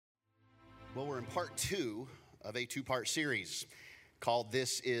Well, we're in part two of a two-part series called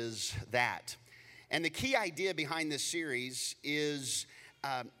This Is That. And the key idea behind this series is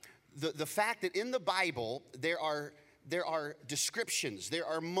the fact that in the Bible, there are descriptions, there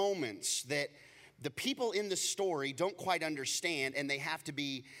are moments that the people in the story don't quite understand, and they have to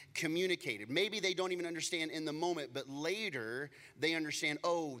be communicated. Maybe they don't even understand in the moment, but later they understand,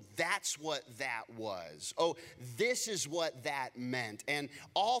 oh, that's what that was. Oh, this is what that meant. And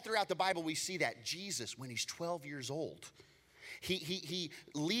all throughout the Bible, we see that. Jesus, when he's 12 years old, he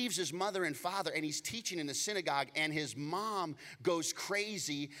leaves his mother and father, and he's teaching in the synagogue, and his mom goes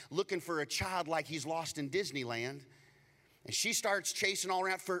crazy looking for a child like he's lost in Disneyland. And she starts chasing all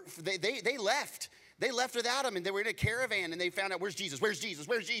around. They left. They left without him, and they were in a caravan, and they found out, where's Jesus? Where's Jesus?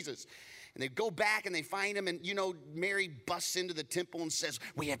 Where's Jesus? And they go back, and they find him, and, Mary busts into the temple and says,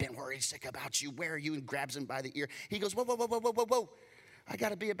 we have been worried sick about you. Where are you? And grabs him by the ear. He goes, whoa, whoa, whoa, whoa, whoa, whoa, whoa. I got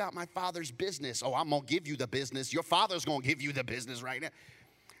to be about my father's business. Oh, I'm going to give you the business. Your father's going to give you the business right now.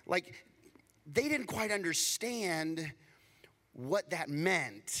 Like, they didn't quite understand what that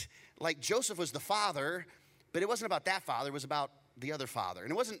meant. Like, Joseph was the father, but it wasn't about that father. It was about the other father.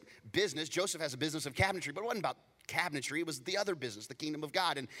 And it wasn't business. Joseph has a business of cabinetry, but it wasn't about cabinetry. It was the other business, the kingdom of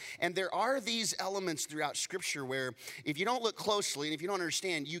God. And there are these elements throughout Scripture where if you don't look closely and if you don't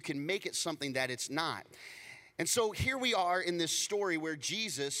understand, you can make it something that it's not. And so here we are in this story where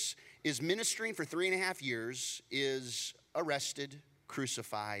Jesus is ministering for 3.5 years, is arrested,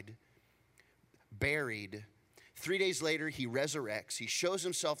 crucified, buried. 3 days later, he resurrects. He shows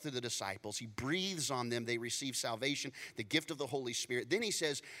himself to the disciples. He breathes on them. They receive salvation, the gift of the Holy Spirit. Then he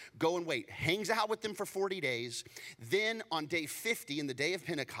says, go and wait. Hangs out with them for 40 days. Then on day 50, in the day of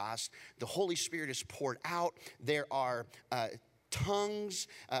Pentecost, the Holy Spirit is poured out. There are tongues,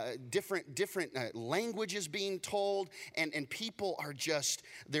 different languages being told, and people are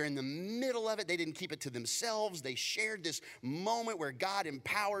they're in the middle of it. They didn't keep it to themselves. They shared this moment where God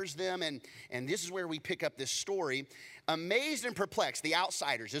empowers them, and this is where we pick up this story. Amazed and perplexed, the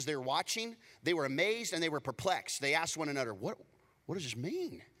outsiders, as they're watching, they were amazed and they were perplexed. They asked one another, what does this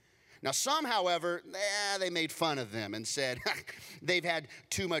mean? Now, some, however, they made fun of them and said, they've had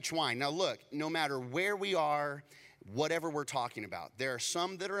too much wine. Now, look, no matter where we are, whatever we're talking about, there are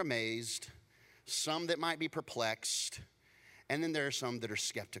some that are amazed, some that might be perplexed, and then there are some that are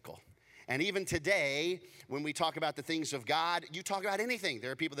skeptical. And even today, when we talk about the things of God, you talk about anything,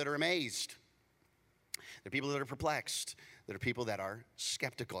 there are people that are amazed. There are people that are perplexed. There are people that are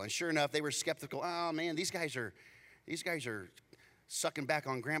skeptical. And sure enough, they were skeptical. Oh man, these guys are sucking back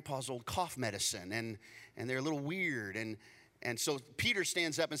on grandpa's old cough medicine, and they're a little weird. And so Peter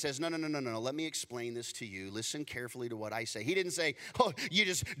stands up and says, no, let me explain this to you. Listen carefully to what I say. He didn't say, oh, you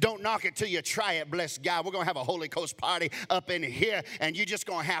just don't knock it till you try it, bless God. We're going to have a Holy Ghost party up in here, and you're just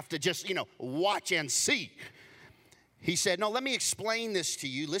going to have to just, watch and see. He said, no, let me explain this to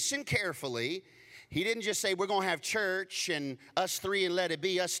you. Listen carefully. He didn't just say, we're going to have church, and us three and let it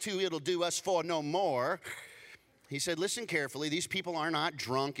be, us two, it'll do, us four, no more. He said, listen carefully. These people are not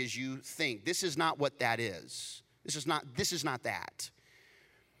drunk as you think. This is not what that is. This is not that.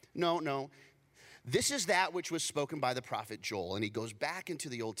 No. This is that which was spoken by the prophet Joel. And he goes back into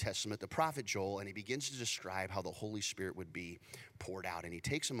the Old Testament, the prophet Joel, and he begins to describe how the Holy Spirit would be poured out. And he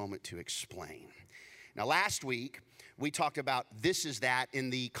takes a moment to explain. Now, last week, we talked about this is that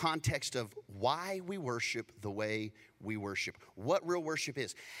in the context of why we worship the way we worship, what real worship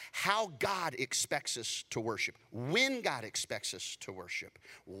is, how God expects us to worship, when God expects us to worship,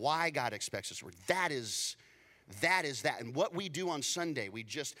 why God expects us to worship. That is that. And what we do on Sunday,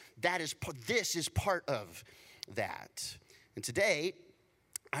 this is part of that. And today,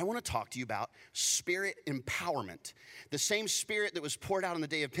 I want to talk to you about spirit empowerment. The same spirit that was poured out on the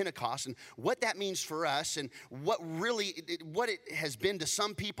day of Pentecost, and what that means for us, and what it has been to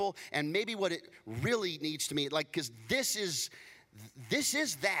some people, and maybe what it really needs to mean. Because this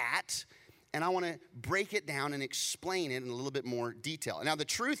is that. And I want to break it down and explain it in a little bit more detail. Now, the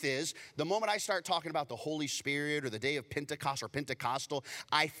truth is, the moment I start talking about the Holy Spirit or the day of Pentecost or Pentecostal,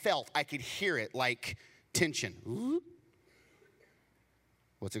 I could hear it like tension. Ooh.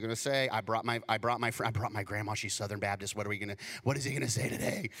 What's it going to say? I brought my grandma. She's Southern Baptist. What is he going to say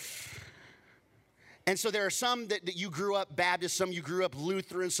today? And so there are some that you grew up Baptist, some you grew up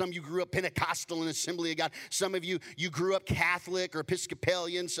Lutheran, some you grew up Pentecostal and Assembly of God. Some of you grew up Catholic or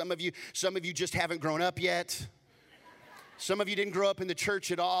Episcopalian. Some of you just haven't grown up yet. Some of you didn't grow up in the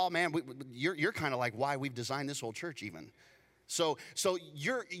church at all. Man, you're kind of like why we've designed this whole church even. So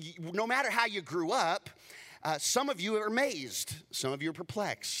no matter how you grew up, some of you are amazed. Some of you are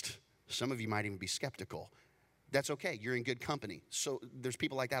perplexed. Some of you might even be skeptical. That's okay. You're in good company. So there's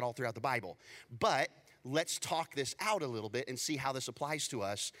people like that all throughout the Bible. But let's talk this out a little bit and see how this applies to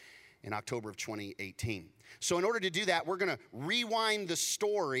us in October of 2018. So in order to do that, we're going to rewind the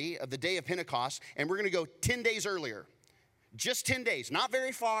story of the day of Pentecost, and we're going to go 10 days earlier. Just 10 days, not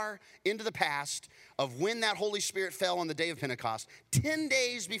very far into the past of when that Holy Spirit fell on the day of Pentecost. 10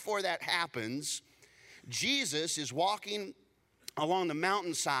 days before that happens, Jesus is walking along the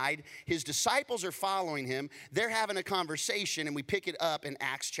mountainside. His disciples are following him. They're having a conversation, and we pick it up in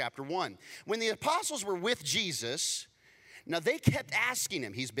Acts chapter 1. When the apostles were with Jesus, now they kept asking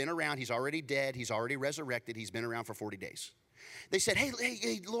him. He's been around. He's already dead. He's already resurrected. He's been around for 40 days. They said,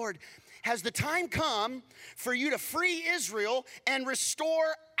 hey, Lord, has the time come for you to free Israel and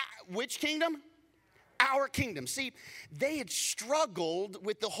restore which kingdom? Our kingdom. See, they had struggled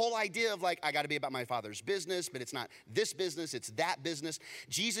with the whole idea of like, I got to be about my Father's business, but it's not this business, it's that business.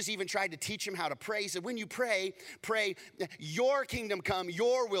 Jesus even tried to teach him how to pray. He said, when you pray, your kingdom come,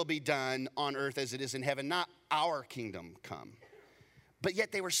 your will be done on earth as it is in heaven, not our kingdom come. But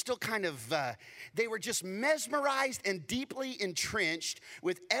yet they were still kind of, they were just mesmerized and deeply entrenched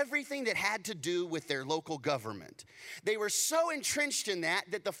with everything that had to do with their local government. They were so entrenched in that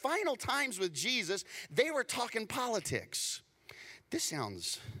the final times with Jesus, they were talking politics. This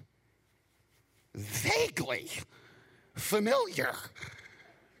sounds vaguely familiar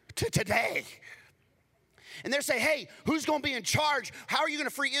to today. And they're saying, hey, who's going to be in charge? How are you going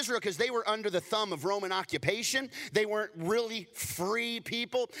to free Israel? Because they were under the thumb of Roman occupation. They weren't really free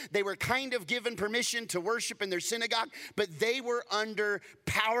people. They were kind of given permission to worship in their synagogue, but they were under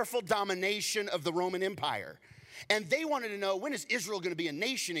powerful domination of the Roman Empire. And they wanted to know, when is Israel going to be a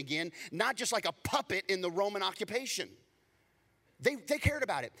nation again, not just like a puppet in the Roman occupation? They cared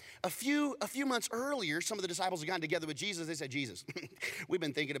about it. A few months earlier, some of the disciples had gotten together with Jesus. They said, Jesus, we've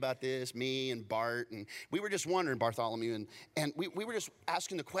been thinking about this, me and Bart, and we were just wondering, Bartholomew, and we were just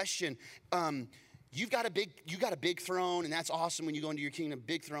asking the question, you got a big throne, and that's awesome when you go into your kingdom,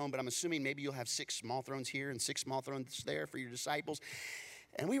 big throne, but I'm assuming maybe you'll have 6 small thrones here and 6 small thrones there for your disciples.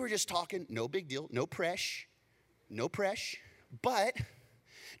 And we were just talking, no big deal, no press, but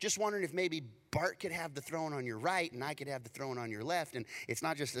just wondering if maybe Bart could have the throne on your right and I could have the throne on your left. And it's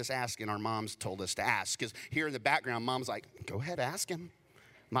not just us asking, our moms told us to ask. Because here in the background, mom's like, go ahead, ask him.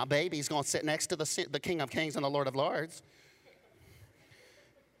 My baby's going to sit next to the King of Kings and the Lord of Lords.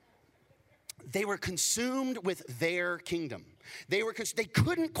 They were consumed with their kingdom. They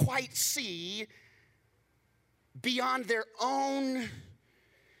couldn't quite see beyond their own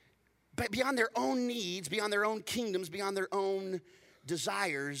needs, beyond their own kingdoms, beyond their own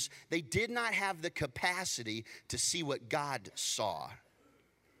desires. They did not have the capacity to see what God saw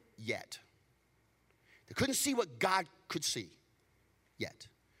yet. They couldn't see what God could see yet.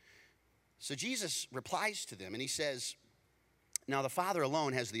 So Jesus replies to them and he says, now the Father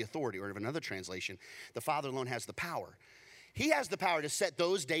alone has the authority, or in another translation, the Father alone has the power. He has the power to set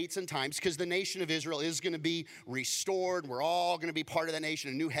those dates and times because the nation of Israel is going to be restored. We're all going to be part of that nation,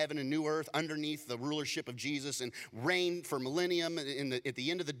 a new heaven and new earth underneath the rulership of Jesus and reign for millennium. At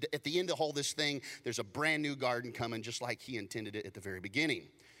the end of all this thing, there's a brand new garden coming just like he intended it at the very beginning.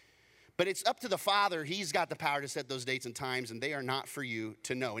 But it's up to the Father. He's got the power to set those dates and times, and they are not for you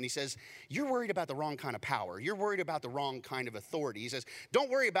to know. And he says, you're worried about the wrong kind of power. You're worried about the wrong kind of authority. He says,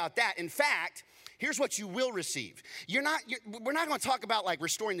 don't worry about that. In fact, here's what you will receive. We're not going to talk about like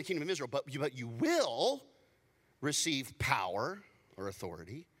restoring the kingdom of Israel, but you will receive power or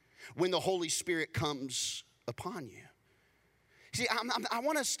authority when the Holy Spirit comes upon you. See, I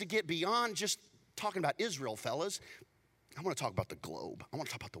want us to get beyond just talking about Israel, fellas. I want to talk about the globe. I want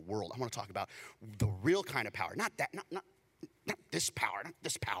to talk about the world. I want to talk about the real kind of power. Not this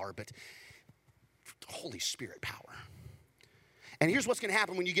power, but Holy Spirit power. And here's what's going to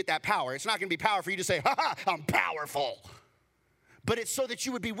happen when you get that power. It's not going to be power for you to say, ha, I'm powerful. But it's so that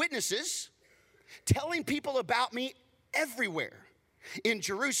you would be witnesses, telling people about me everywhere. In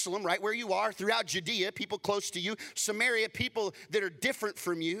Jerusalem, right where you are, throughout Judea, people close to you, Samaria, people that are different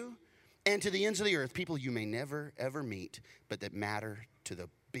from you, and to the ends of the earth, people you may never, ever meet, but that matter to the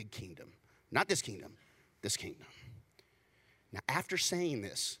big kingdom. Not this kingdom, this kingdom. Now, after saying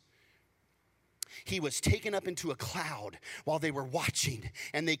this, he was taken up into a cloud while they were watching,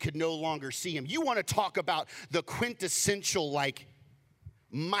 and they could no longer see him. You want to talk about the quintessential, like,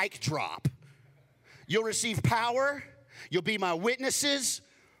 mic drop. You'll receive power. You'll be my witnesses.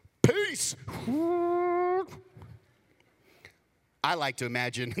 Peace. I like to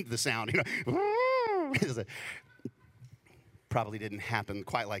imagine the sound, Probably didn't happen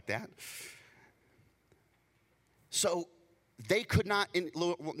quite like that. So they could not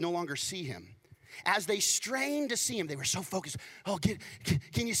no longer see him. As they strained to see him, they were so focused. Oh,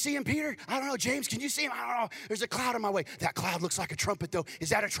 can you see him, Peter? I don't know. James, can you see him? I don't know. There's a cloud on my way. That cloud looks like a trumpet, though. Is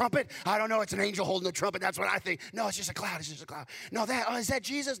that a trumpet? I don't know. It's an angel holding a trumpet. That's what I think. No, it's just a cloud. It's just a cloud. No, is that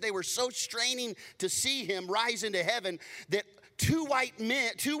Jesus? They were so straining to see him rise into heaven that two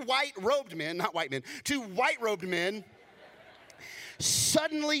white-robed men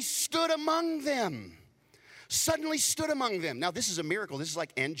suddenly stood among them. Now, this is a miracle. This is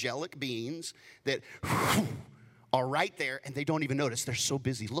like angelic beings that are right there, and they don't even notice. They're so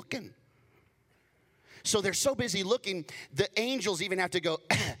busy looking. So they're so busy looking, the angels even have to go,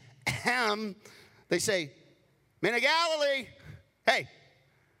 ahem. They say, Men of Galilee, hey,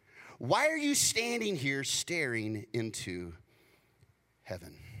 why are you standing here staring into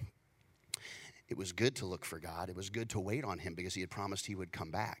heaven? It was good to look for God. It was good to wait on him because he had promised he would come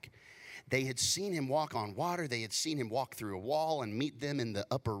back. They had seen him walk on water. They had seen him walk through a wall and meet them in the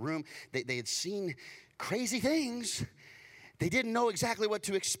upper room. They had seen crazy things. They didn't know exactly what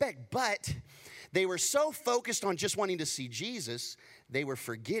to expect, but they were so focused on just wanting to see Jesus, they were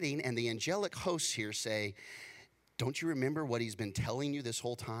forgetting, and the angelic hosts here say, don't you remember what he's been telling you this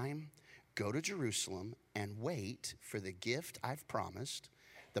whole time? Go to Jerusalem and wait for the gift I've promised,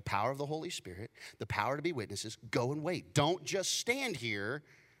 the power of the Holy Spirit, the power to be witnesses. Go and wait. Don't just stand here.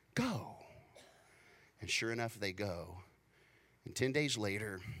 Go. And sure enough, they go. And 10 days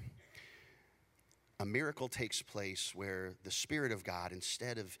later, a miracle takes place where the Spirit of God,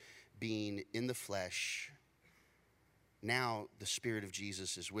 instead of being in the flesh, now the Spirit of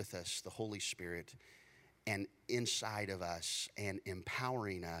Jesus is with us, the Holy Spirit, and inside of us and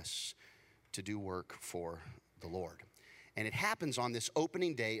empowering us to do work for the Lord. And it happens on this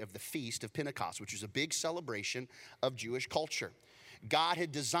opening day of the Feast of Pentecost, which is a big celebration of Jewish culture. God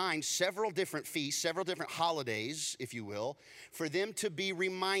had designed several different feasts, several different holidays, if you will, for them to be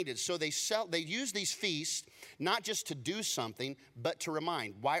reminded. So they use these feasts not just to do something, but to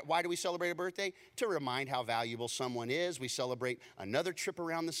remind. Why do we celebrate a birthday? To remind how valuable someone is. We celebrate another trip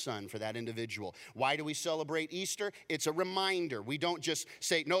around the sun for that individual. Why do we celebrate Easter? It's a reminder. We don't just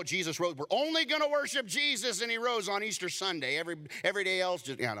say, no, Jesus rose. We're only going to worship Jesus, and he rose on Easter Sunday. Every day else,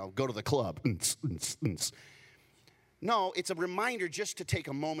 just, go to the club. No, it's a reminder just to take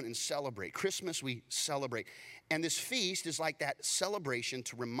a moment and celebrate. Christmas, we celebrate. And this feast is like that celebration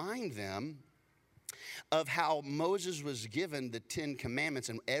to remind them of how Moses was given the 10 Commandments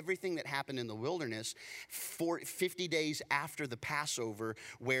and everything that happened in the wilderness for 50 days after the Passover,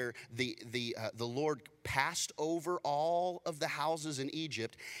 where the Lord passed over all of the houses in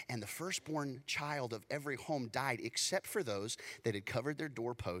Egypt, and the firstborn child of every home died except for those that had covered their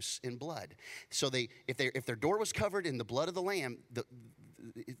doorposts in blood. So if their door was covered in the blood of the lamb,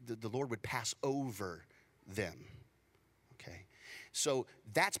 the Lord would pass over them. Okay. So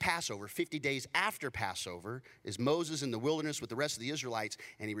that's Passover. 50 days after Passover is Moses in the wilderness with the rest of the Israelites,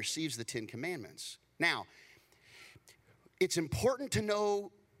 and he receives the 10 Commandments. Now, it's important to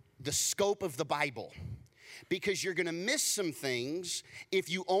know the scope of the Bible, because you're going to miss some things if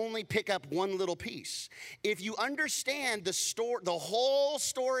you only pick up one little piece. If you understand the whole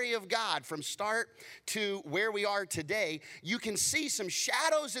story of God from start to where we are today, you can see some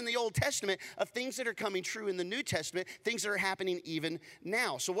shadows in the Old Testament of things that are coming true in the New Testament, things that are happening even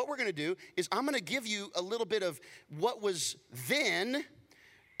now. So what we're going to do is I'm going to give you a little bit of what was then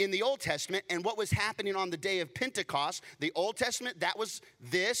in the Old Testament and what was happening on the day of Pentecost. The Old Testament, that was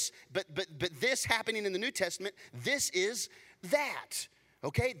this, but this happening in the New Testament, this is that.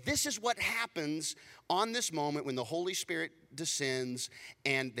 Okay? This is what happens on this moment when the Holy Spirit descends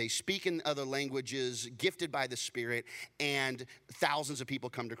and they speak in other languages, gifted by the Spirit, and thousands of people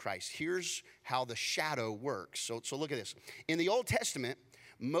come to Christ. Here's how the shadow works. So look at this. In the Old Testament,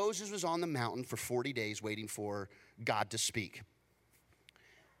 Moses was on the mountain for 40 days waiting for God to speak.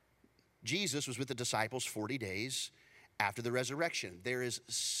 Jesus was with the disciples 40 days after the resurrection. There is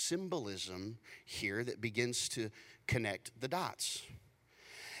symbolism here that begins to connect the dots.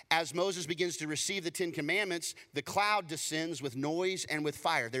 As Moses begins to receive the 10 Commandments, the cloud descends with noise and with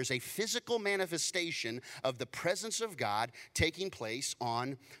fire. There's a physical manifestation of the presence of God taking place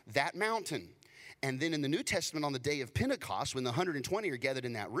on that mountain. And then in the New Testament, on the day of Pentecost, when the 120 are gathered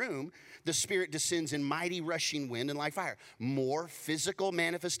in that room, the Spirit descends in mighty rushing wind and like fire. More physical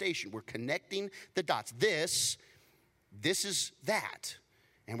manifestation. We're connecting the dots. This is that.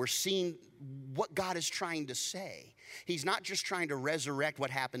 And we're seeing what God is trying to say. He's not just trying to resurrect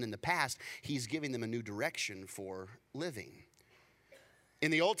what happened in the past. He's giving them a new direction for living. In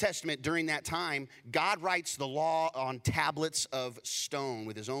the Old Testament, during that time, God writes the law on tablets of stone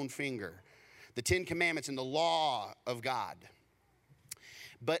with his own finger. The 10 Commandments and the law of God.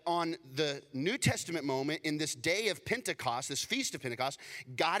 But on the New Testament moment, in this day of Pentecost, this feast of Pentecost,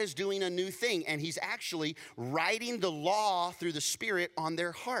 God is doing a new thing, and he's actually writing the law through the Spirit on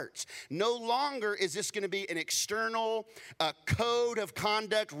their hearts. No longer is this going to be an external code of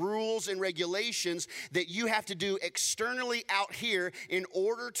conduct, rules, and regulations that you have to do externally out here in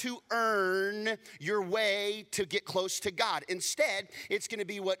order to earn your way to get close to God. Instead, it's going to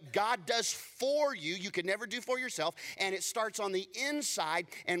be what God does for you. You could never do for yourself, and it starts on the inside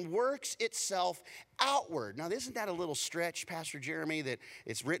and works itself outward. Now, isn't that a little stretch, Pastor Jeremy, that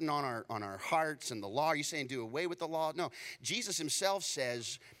it's written on our hearts and the law? Are you saying do away with the law? No. Jesus himself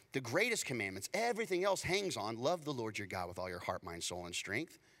says the greatest commandments, everything else hangs on, love the Lord your God with all your heart, mind, soul, and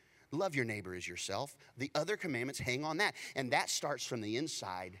strength. Love your neighbor as yourself. The other commandments hang on that, and that starts from the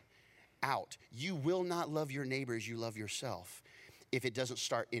inside out. You will not love your neighbor as you love yourself if it doesn't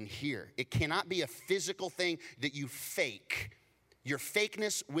start in here. It cannot be a physical thing that you fake. Your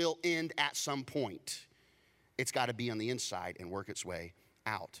fakeness will end at some point. It's got to be on the inside and work its way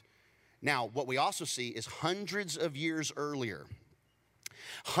out. Now, what we also see is hundreds of years earlier,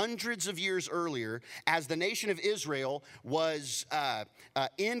 as the nation of Israel was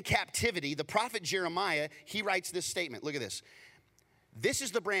in captivity, the prophet Jeremiah, he writes this statement. Look at this. This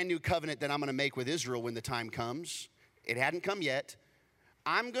is the brand new covenant that I'm going to make with Israel when the time comes. It hadn't come yet.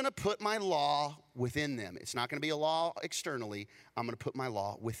 I'm going to put my law within them. It's not going to be a law externally. I'm going to put my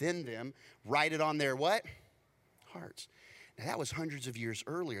law within them. Write it on their what? Hearts. Now, that was hundreds of years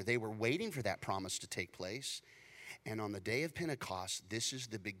earlier. They were waiting for that promise to take place. And on the day of Pentecost, this is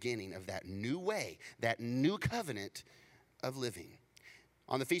the beginning of that new way, that new covenant of living.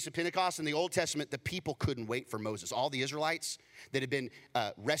 On the Feast of Pentecost in the Old Testament, the people couldn't wait for Moses. All the Israelites that had been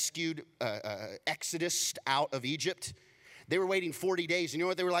rescued, exodused out of Egypt, they were waiting 40 days. You know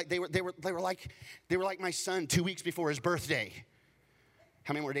what they were like? They were like my son 2 weeks before his birthday.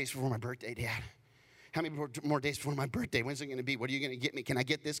 How many more days before my birthday, Dad? How many more days before my birthday? When's it going to be? What are you going to get me? Can I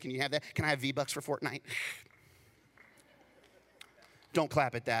get this? Can you have that? Can I have V-Bucks for Fortnite? Don't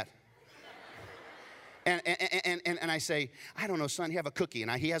clap at that. And I say, I don't know, son, you have a cookie.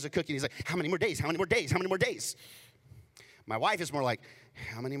 And he has a cookie. And he's like, how many more days? How many more days? How many more days? My wife is more like,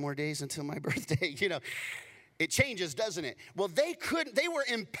 how many more days until my birthday? You know, it changes, doesn't it? Well, they were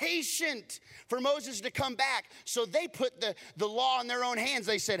impatient for Moses to come back. So they put the law in their own hands.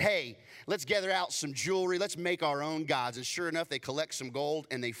 They said, hey, let's gather out some jewelry. Let's make our own gods. And sure enough, they collect some gold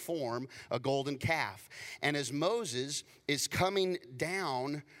and they form a golden calf. And as Moses is coming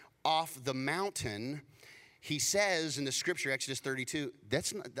down off the mountain, he says in the scripture, Exodus 32,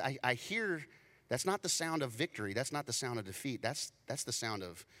 I hear that's not the sound of victory. That's not the sound of defeat. That's the sound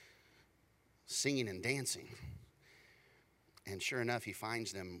of singing and dancing. And sure enough, he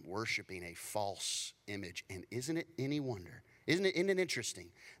finds them worshiping a false image. And isn't it any wonder? Isn't it interesting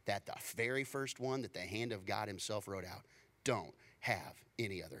that the very first one that the hand of God himself wrote out, don't have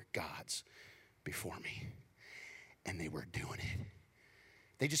any other gods before me. And they were doing it.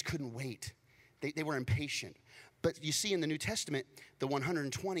 They just couldn't wait. They were impatient. But you see in the New Testament, the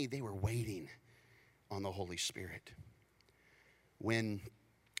 120, they were waiting on the Holy Spirit. When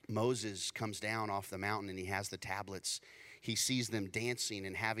Moses comes down off the mountain and he has the tablets, he sees them dancing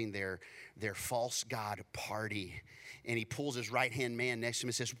and having their false god party. And he pulls his right-hand man next to him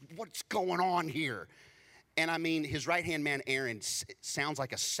and says, what's going on here? And I mean, his right-hand man, Aaron, sounds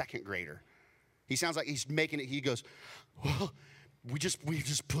like a second grader. He sounds like he's making it, he goes, well, we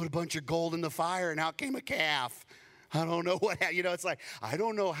just put a bunch of gold in the fire and out came a calf. I don't know what, you know, it's like, I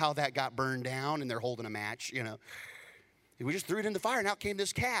don't know how that got burned down and they're holding a match, you know. We just threw it in the fire and out came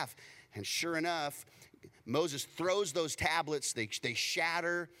this calf. And sure enough, Moses throws those tablets, they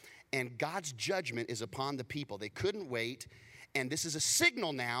shatter, and God's judgment is upon the people. They couldn't wait. And this is a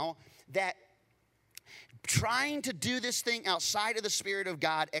signal now that trying to do this thing outside of the Spirit of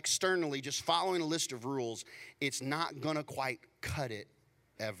God externally, just following a list of rules, it's not going to quite cut it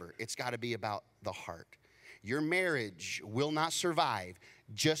ever. It's got to be about the heart. Your marriage will not survive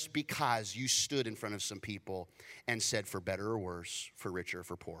just because you stood in front of some people and said for better or worse, for richer or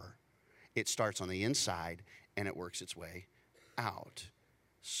for poorer. It starts on the inside and it works its way out.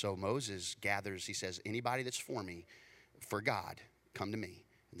 So Moses gathers, he says, anybody that's for me, for God, come to me.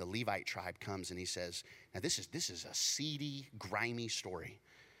 And the Levite tribe comes and he says, now this is a seedy, grimy story.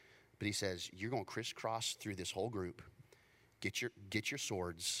 But he says, you're going to crisscross through this whole group, get your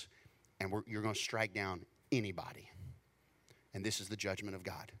swords, and you're going to strike down anybody. And this is the judgment of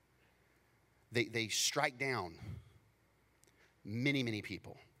God. They strike down many, many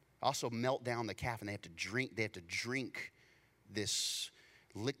people. Also melt down the calf, and they have to drink this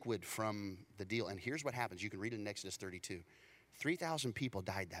liquid from the deal. And here's what happens. You can read it in Exodus 32. 3,000 people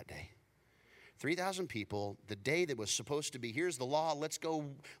died that day. 3,000 people, the day that was supposed to be, here's the law, let's go,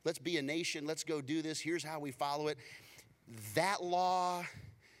 let's be a nation, let's go do this, here's how we follow it. That law,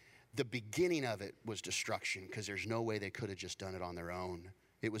 the beginning of it was destruction, because there's no way they could have just done it on their own.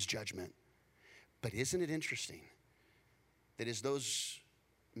 It was judgment. But isn't it interesting that as those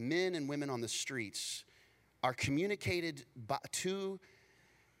men and women on the streets are communicated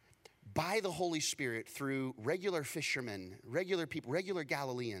by the Holy Spirit through regular fishermen, regular people, regular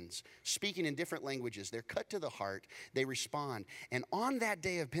Galileans, speaking in different languages. They're cut to the heart. They respond. And on that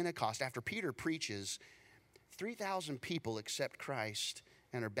day of Pentecost, after Peter preaches, 3,000 people accept Christ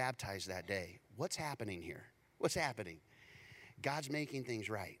and are baptized that day. What's happening here? What's happening? God's making things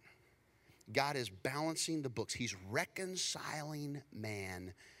right. God is balancing the books. He's reconciling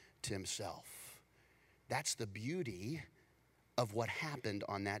man to himself. That's the beauty of what happened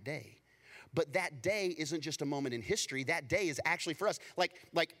on that day. But that day isn't just a moment in history. That day is actually for us. Like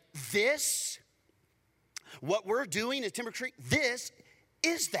this, what we're doing at Timber Creek, this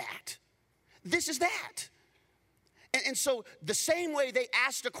is that. This is that. And so the same way they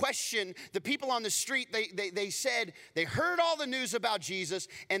asked a question, the people on the street, they said, they heard all the news about Jesus,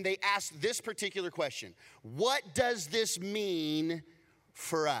 and they asked this particular question: what does this mean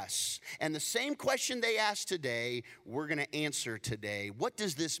for us? And the same question they asked today, we're going to answer today. What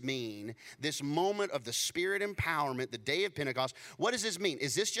does this mean? This moment of the Spirit empowerment, the day of Pentecost, what does this mean?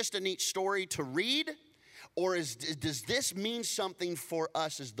 Is this just a neat story to read? Or does this mean something for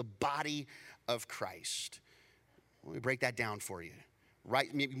us as the body of Christ? Let me break that down for you.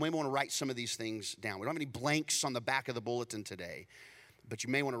 You may want to write some of these things down. We don't have any blanks on the back of the bulletin today, but you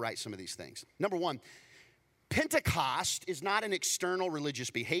may want to write some of these things. Number one, Pentecost is not an external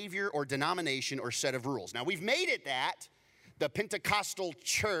religious behavior or denomination or set of rules. Now, we've made it that, the Pentecostal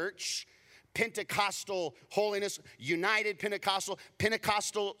church, Pentecostal holiness, united Pentecostal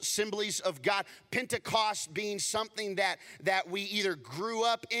assemblies of God, Pentecost being something that we either grew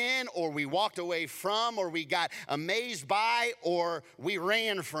up in or we walked away from or we got amazed by or we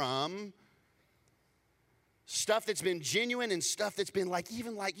ran from. Stuff that's been genuine and stuff that's been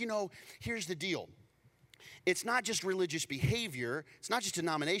here's the deal. It's not just religious behavior. It's not just a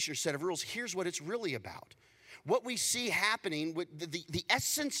denomination or set of rules. Here's what it's really about. What we see happening, with the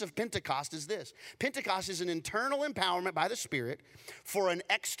essence of Pentecost is this. Pentecost is an internal empowerment by the Spirit for an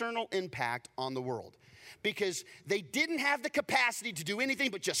external impact on the world. Because they didn't have the capacity to do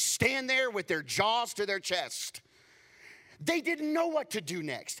anything but just stand there with their jaws to their chest. They didn't know what to do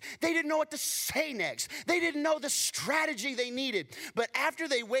next. They didn't know what to say next. They didn't know the strategy they needed. But after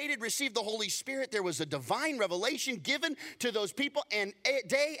they waited, received the Holy Spirit, there was a divine revelation given to those people. And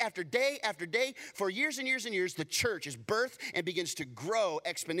day after day after day, for years and years and years, the church is birthed and begins to grow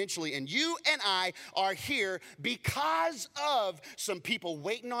exponentially. And you and I are here because of some people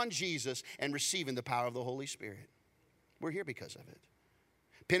waiting on Jesus and receiving the power of the Holy Spirit. We're here because of it.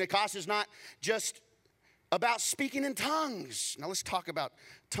 Pentecost is not just about speaking in tongues. Now let's talk about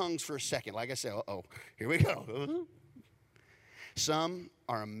tongues for a second. Like I said, here we go. Some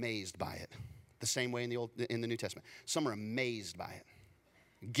are amazed by it, the same way in the New Testament. Some are amazed by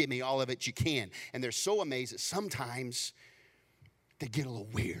it. Give me all of it you can. And they're so amazed that sometimes they get a little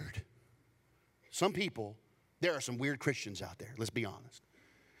weird. Some people, there are some weird Christians out there, let's be honest.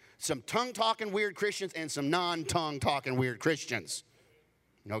 Some tongue-talking weird Christians and some non-tongue-talking weird Christians.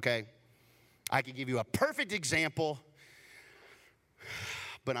 Okay? I could give you a perfect example,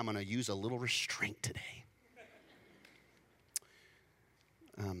 but I'm going to use a little restraint today.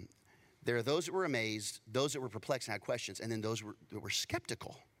 There are those that were amazed, those that were perplexed and had questions, and then those that were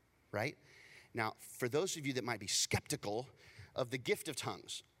skeptical, right? Now, for those of you that might be skeptical of the gift of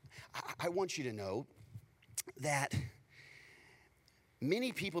tongues, I want you to know that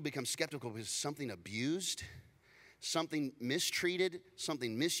many people become skeptical because something abused, something mistreated,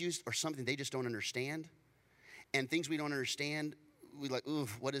 something misused, or something they just don't understand. And things we don't understand, we like, ooh,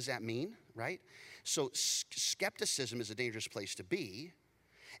 what does that mean, right? So skepticism is a dangerous place to be.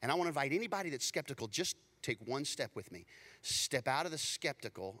 And I want to invite anybody that's skeptical, just take one step with me. Step out of the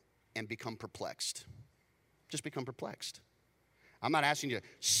skeptical and become perplexed. Just become perplexed. I'm not asking you to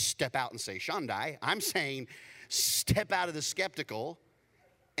step out and say, Shandai. I'm saying step out of the skeptical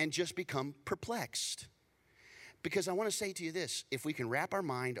and just become perplexed. Because I want to say to you this, if we can wrap our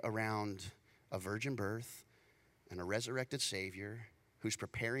mind around a virgin birth and a resurrected Savior who's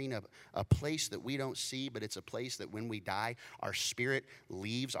preparing a place that we don't see, but it's a place that when we die, our spirit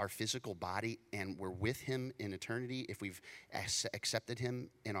leaves our physical body and we're with him in eternity if we've accepted him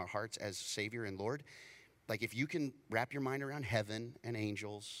in our hearts as Savior and Lord. Like if you can wrap your mind around heaven and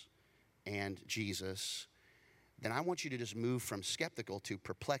angels and Jesus, then I want you to just move from skeptical to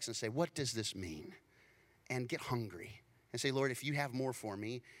perplexed and say, what does this mean? And get hungry and say, Lord, if you have more for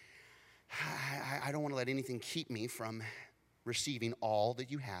me, I don't want to let anything keep me from receiving all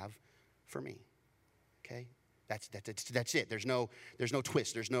that you have for me. Okay? That's it. There's no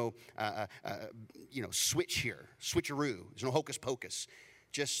twist. There's no switch here, switcheroo. There's no hocus pocus.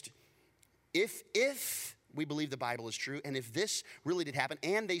 Just if we believe the Bible is true, and if this really did happen,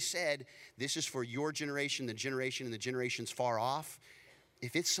 and they said this is for your generation, the generation, and the generations far off,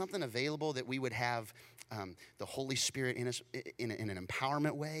 if it's something available that we would have the Holy Spirit in us in an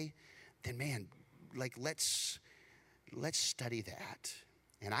empowerment way, then man, like let's study that.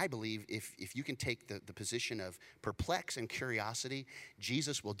 And I believe if you can take the position of perplex and curiosity,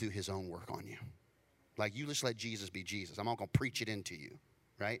 Jesus will do his own work on you. Like, you just let Jesus be Jesus. I'm not going to preach it into you,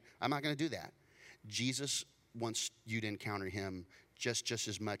 right? I'm not going to do that. Jesus wants you to encounter him just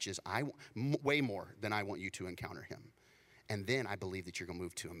as much as way more than I want you to encounter him. And then I believe that you're going to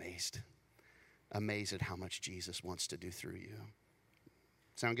move to amazed at how much Jesus wants to do through you.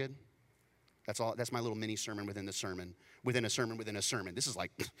 Sound good? That's all. That's my little mini sermon within the sermon, within a sermon, within a sermon. This is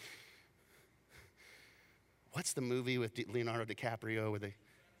like, what's the movie with Leonardo DiCaprio with the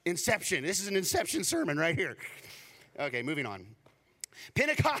Inception? This is an Inception sermon right here. Okay, moving on.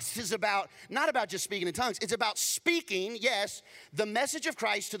 Pentecost is not about just speaking in tongues. It's about speaking, yes, the message of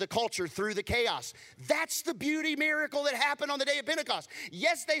Christ to the culture through the chaos. That's the beauty miracle that happened on the day of Pentecost.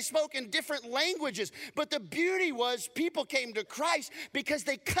 Yes, they spoke in different languages, but the beauty was people came to Christ because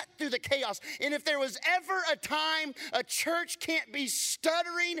they cut through the chaos. And if there was ever a time a church can't be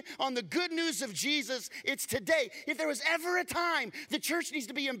stuttering on the good news of Jesus, it's today. If there was ever a time the church needs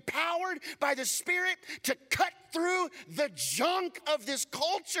to be empowered by the Spirit to cut through the junk of this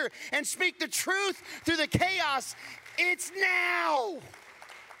culture and speak the truth through the chaos, it's now.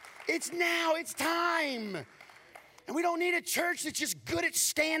 It's now. It's time. And we don't need a church that's just good at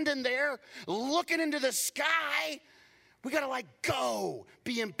standing there looking into the sky. We got to go,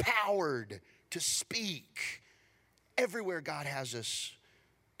 be empowered to speak everywhere God has us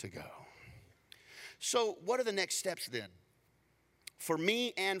to go. So what are the next steps then? For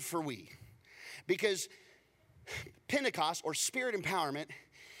me and for we. Because Pentecost, or spirit empowerment,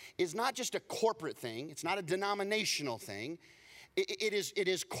 is not just a corporate thing. It's not a denominational thing. It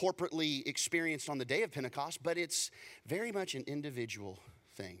is corporately experienced on the day of Pentecost, but it's very much an individual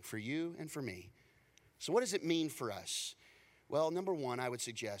thing for you and for me. So what does it mean for us? Well, number one, I would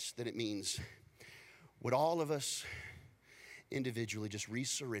suggest that it means, would all of us individually just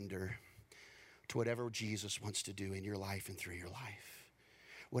resurrender to whatever Jesus wants to do in your life and through your life.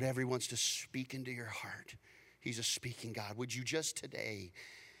 Whatever he wants to speak into your heart. He's a speaking God. Would you just today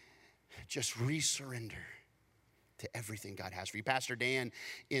just resurrender to everything God has for you? Pastor Dan,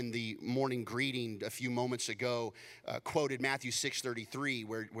 in the morning greeting a few moments ago, quoted Matthew 6:33,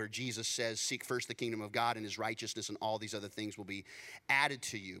 where Jesus says, seek first the kingdom of God and his righteousness, and all these other things will be added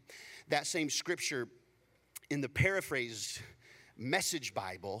to you. That same scripture in the paraphrased Message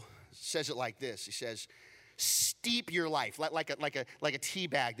Bible says it like this. He says, steep your life like a tea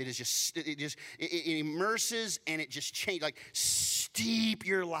bag that is it immerses and it just changes. Like, steep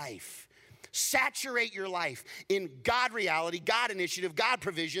your life, saturate your life in God reality, God initiative, God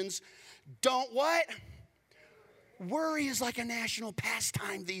provisions. Don't what? Worry is like a national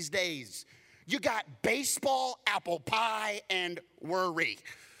pastime these days. You got baseball, apple pie, and worry.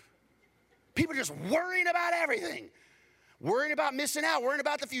 People are just worrying about everything. Worrying about missing out, worrying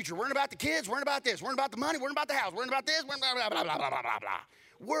about the future, worrying about the kids, worrying about this, worrying about the money, worrying about the house, worrying about this, worrying blah, blah, blah, blah, blah, blah,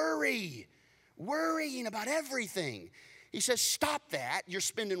 blah. Worrying about everything. He says, stop that. You're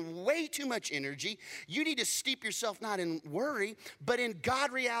spending way too much energy. You need to steep yourself not in worry, but in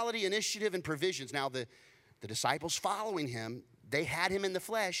God reality, initiative, and provisions. Now, the disciples following him, they had him in the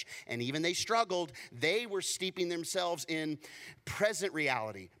flesh, and even they struggled. They were steeping themselves in present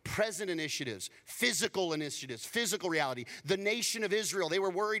reality, present initiatives, physical reality. The nation of Israel, they were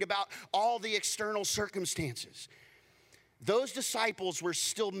worried about all the external circumstances. Those disciples were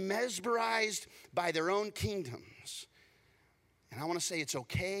still mesmerized by their own kingdoms. And I want to say it's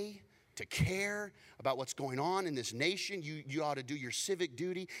okay to care about what's going on in this nation. You ought to do your civic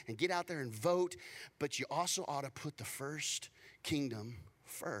duty and get out there and vote, but you also ought to put the first kingdom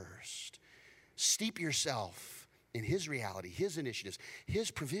first. Steep yourself in his reality, his initiatives,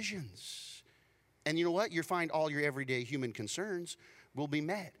 his provisions. And you know what? You'll find all your everyday human concerns will be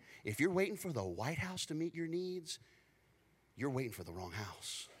met. If you're waiting for the White House to meet your needs, you're waiting for the wrong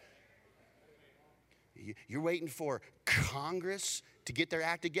house. You're waiting for Congress to get their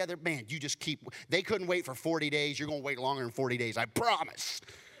act together. Man, they couldn't wait for 40 days. You're going to wait longer than 40 days, I promise.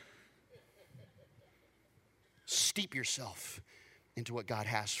 Steep yourself into what God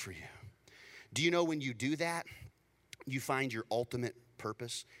has for you. Do you know when you do that, you find your ultimate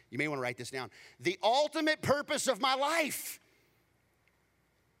purpose? You may want to write this down. The ultimate purpose of my life.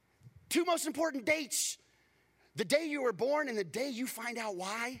 Two most important dates. The day you were born and the day you find out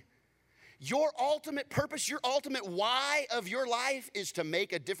why. Your ultimate purpose, your ultimate why of your life is to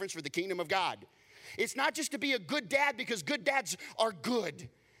make a difference for the kingdom of God. It's not just to be a good dad because good dads are good.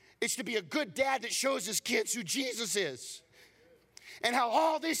 It's to be a good dad that shows his kids who Jesus is and how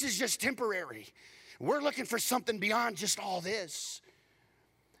all this is just temporary. We're looking for something beyond just all this.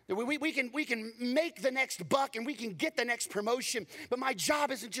 We can make the next buck and we can get the next promotion, but my job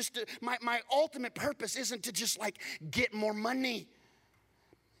isn't just to, my ultimate purpose isn't to just like get more money.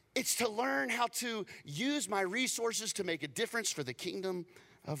 It's to learn how to use my resources to make a difference for the kingdom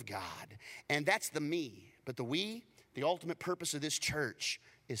of God. And that's the me. But the we, the ultimate purpose of this church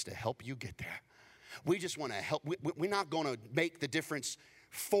is to help you get there. We just want to help. We're not going to make the difference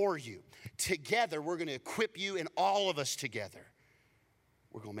for you. Together, we're going to equip you, and all of us together,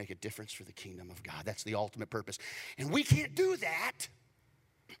 we're going to make a difference for the kingdom of God. That's the ultimate purpose. And we can't do that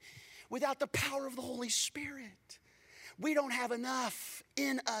without the power of the Holy Spirit. We don't have enough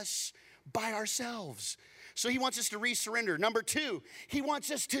in us by ourselves. So he wants us to resurrender. Number two, he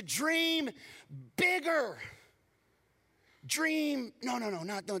wants us to dream bigger. Dream, no,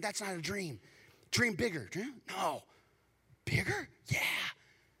 that's not a dream. Dream bigger. No. Bigger? Yeah.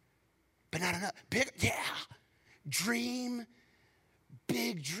 But not enough. Bigger? Yeah. Dream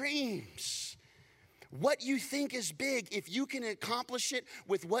big dreams. What you think is big, if you can accomplish it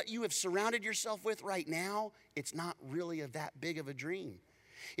with what you have surrounded yourself with right now, it's not really that big of a dream.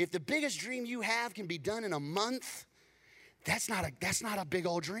 If the biggest dream you have can be done in a month, that's not a big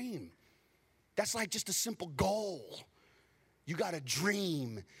old dream. That's like just a simple goal. You got to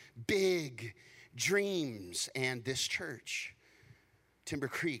dream big dreams. And this church, Timber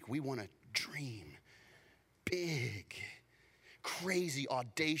Creek, we want to dream big, crazy,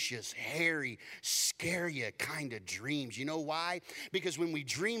 audacious, hairy, scare you kind of dreams. You know why? Because when we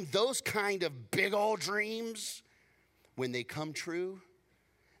dream those kind of big old dreams, when they come true,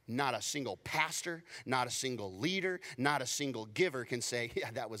 not a single pastor, not a single leader, not a single giver can say, yeah,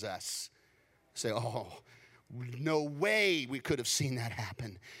 that was us. Say, oh, no way we could have seen that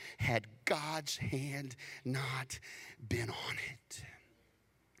happen had God's hand not been on it.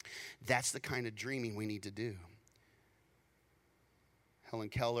 That's the kind of dreaming we need to do. Helen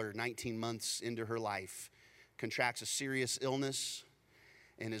Keller, 19 months into her life, contracts a serious illness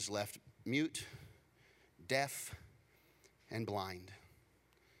and is left mute, deaf, and blind.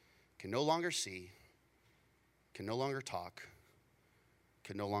 Can no longer see, can no longer talk,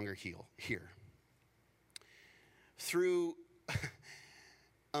 can no longer hear. Through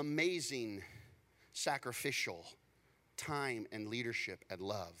amazing sacrificial time and leadership and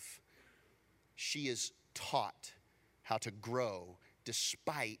love, she is taught how to grow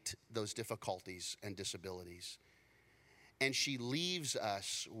despite those difficulties and disabilities. And she leaves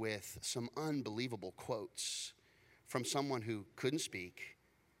us with some unbelievable quotes from someone who couldn't speak,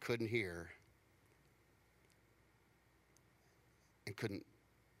 couldn't hear, and couldn't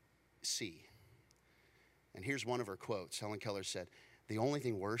see. And here's one of her quotes. Helen Keller said, "The only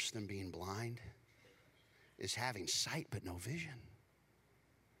thing worse than being blind is having sight but no vision."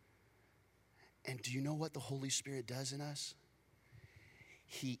 And do you know what the Holy Spirit does in us?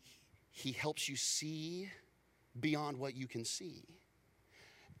 He helps you see beyond what you can see,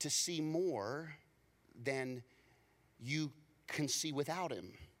 to see more than you can see without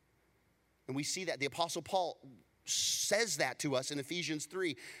him. And we see that. The Apostle Paul says that to us in Ephesians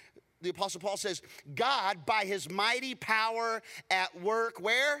 3. The Apostle Paul says, God, by his mighty power at work,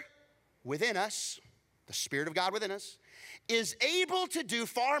 where? Within us, the Spirit of God within us, is able to do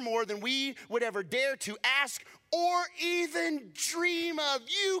far more than we would ever dare to ask or even dream of.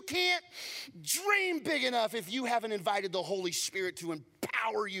 You can't dream big enough if you haven't invited the Holy Spirit to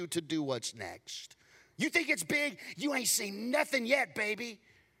empower you to do what's next. You think it's big? You ain't seen nothing yet, baby.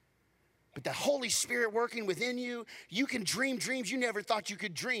 But the Holy Spirit working within you, you can dream dreams you never thought you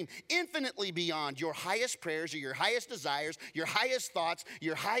could dream, infinitely beyond your highest prayers or your highest desires, your highest thoughts,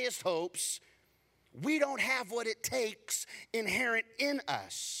 your highest hopes. We don't have what it takes inherent in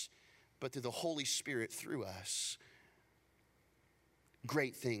us, but through the Holy Spirit through us,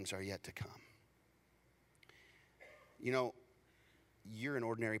 great things are yet to come. You know, you're an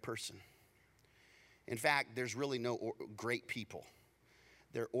ordinary person. In fact, there's really no great people.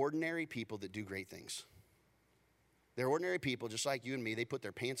 They're ordinary people that do great things. They're ordinary people just like you and me. They put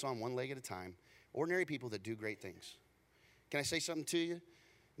their pants on one leg at a time. Ordinary people that do great things. Can I say something to you?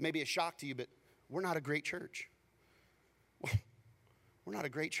 Maybe a shock to you, but we're not a great church. well, we're not a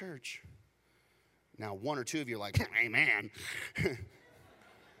great church. Now, one or two of you are like, amen.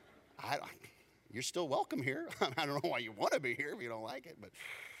 You're still welcome here. I don't know why you want to be here if you don't like it, but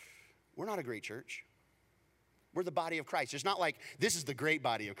we're not a great church. We're the body of Christ. It's not like this is the great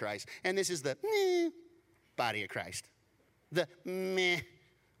body of Christ and this is the meh body of Christ. The meh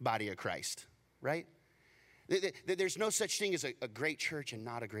body of Christ, right? There's no such thing as a great church and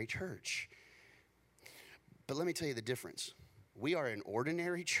not a great church. But let me tell you the difference. We are an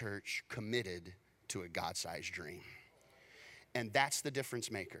ordinary church committed to a God-sized dream. And that's the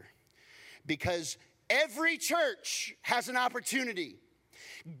difference maker. Because every church has an opportunity.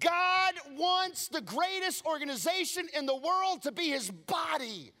 God wants the greatest organization in the world to be his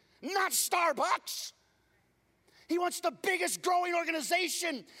body, not Starbucks. He wants the biggest growing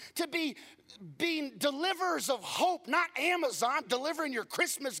organization to be being deliverers of hope, not Amazon delivering your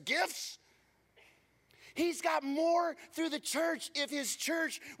Christmas gifts. He's got more through the church if his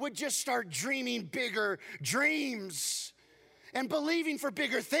church would just start dreaming bigger dreams and believing for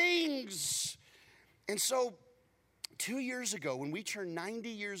bigger things. And so 2 years ago, when we turned 90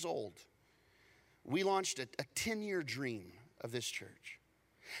 years old, we launched a 10-year dream of this church.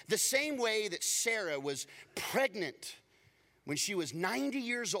 The same way that Sarah was pregnant when she was 90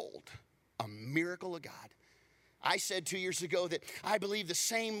 years old, a miracle of God. I said 2 years ago that I believe the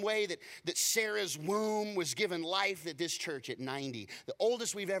same way that Sarah's womb was given life at this church at 90. The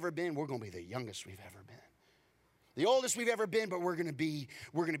oldest we've ever been, we're going to be the youngest we've ever been. The oldest we've ever been, but we're going to be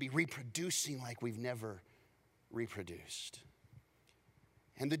reproducing like we've never reproduced.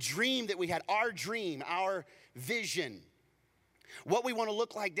 And the dream that we had, our dream, our vision, what we want to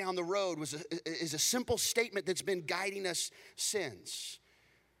look like down the road is a simple statement that's been guiding us since.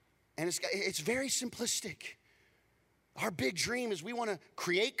 And it's very simplistic. Our big dream is we want to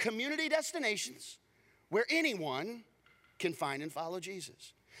create community destinations where anyone can find and follow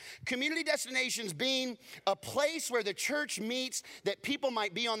Jesus. Community destinations being a place where the church meets, that people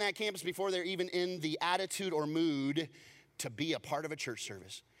might be on that campus before they're even in the attitude or mood to be a part of a church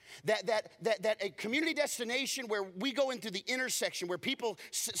service. That a community destination where we go into the intersection where people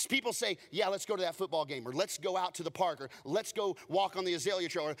say, yeah, let's go to that football game, or let's go out to the park, or let's go walk on the Azalea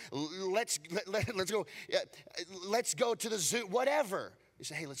Trail, or let's go to the zoo, whatever. You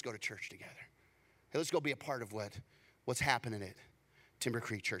say, hey, let's go to church together. Hey, let's go be a part of what's happening at Timber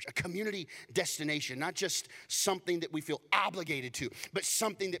Creek Church. A community destination, not just something that we feel obligated to, but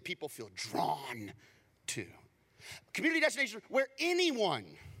something that people feel drawn to. Community destination where anyone,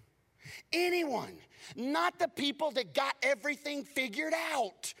 not the people that got everything figured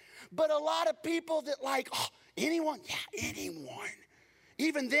out, but a lot of people that like, oh, anyone,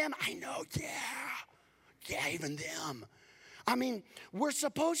 even them, I know, even them. I mean, we're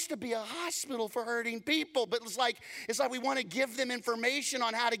supposed to be a hospital for hurting people, but it's like we want to give them information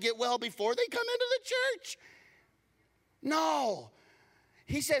on how to get well before they come into the church. No.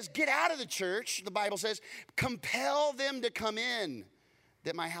 He says, get out of the church, the Bible says, compel them to come in,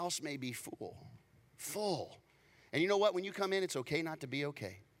 that my house may be full. And you know what? When you come in, it's okay not to be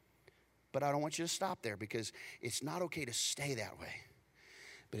okay. But I don't want you to stop there, because it's not okay to stay that way.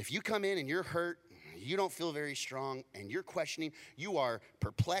 But if you come in and you're hurt, you don't feel very strong, and you're questioning, you are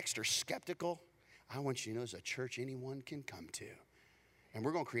perplexed or skeptical, I want you to know there's a church anyone can come to. And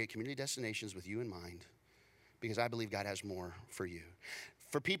we're going to create community destinations with you in mind, because I believe God has more for you.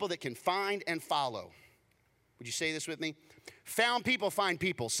 For people that can find and follow. Would you say this with me? Found people find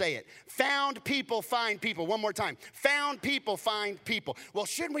people. Say it. Found people find people. One more time. Found people find people. Well,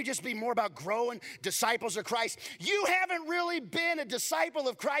 shouldn't we just be more about growing disciples of Christ? You haven't really been a disciple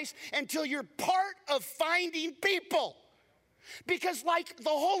of Christ until you're part of finding people. Because like the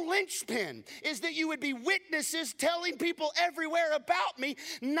whole linchpin is that you would be witnesses telling people everywhere about me,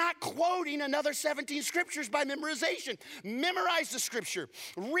 not quoting another 17 scriptures by memorization. Memorize the scripture,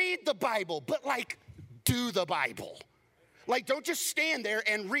 read the Bible, but like do the Bible. Like don't just stand there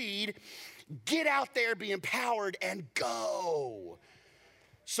and read, get out there, be empowered and go.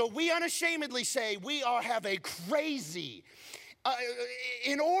 So we unashamedly say we have a crazy,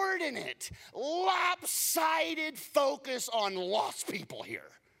 inordinate, lopsided focus on lost people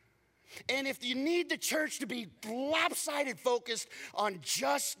here. And if you need the church to be lopsided focused on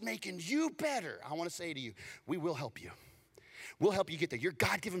just making you better, I want to say to you, we will help you. We'll help you get there. Your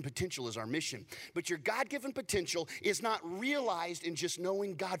God-given potential is our mission. But your God-given potential is not realized in just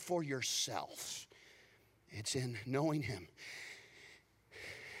knowing God for yourself. It's in knowing him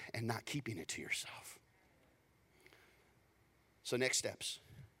and not keeping it to yourself. So next steps,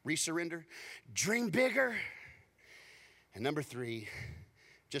 resurrender, dream bigger. And number 3,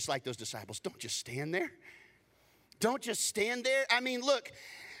 just like those disciples, don't just stand there. Don't just stand there. I mean, look,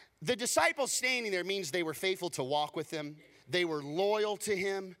 the disciples standing there means they were faithful to walk with him. They were loyal to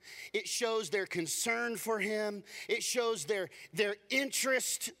him. It shows their concern for him. It shows their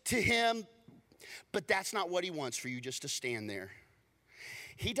interest to him. But that's not what he wants, for you just to stand there.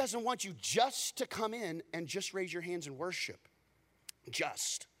 He doesn't want you just to come in and just raise your hands and worship.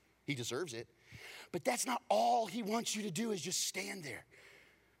 Just. He deserves it. But that's not all he wants you to do, is just stand there.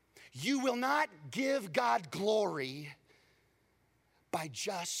 You will not give God glory by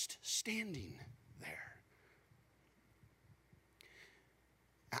just standing there.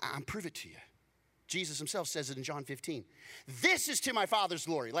 I'll prove it to you. Jesus himself says it in John 15. This is to my Father's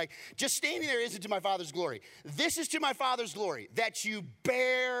glory. Like, just standing there isn't to my Father's glory. This is to my Father's glory, that you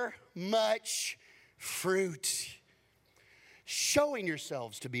bear much fruit, showing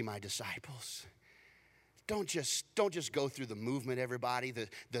yourselves to be my disciples. Don't just go through the movement, everybody.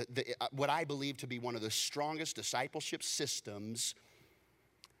 What I believe to be one of the strongest discipleship systems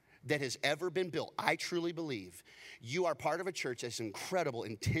that has ever been built. I truly believe you are part of a church that's incredible,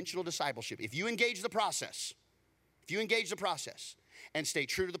 intentional discipleship. If you engage the process, and stay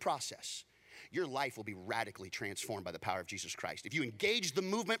true to the process, your life will be radically transformed by the power of Jesus Christ. If you engage the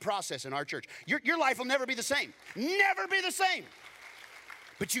movement process in our church, your life will never be the same. Never be the same.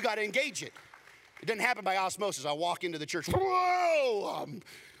 But you got to engage it. It doesn't happen by osmosis. I walk into the church, whoa,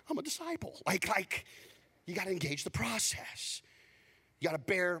 I'm a disciple. Like you got to engage the process. You got to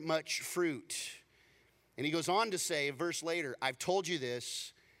bear much fruit. And he goes on to say, a verse later, I've told you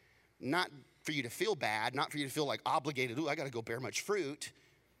this, not for you to feel bad, not for you to feel like obligated, I got to go bear much fruit,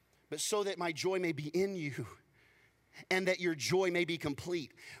 but so that my joy may be in you and that your joy may be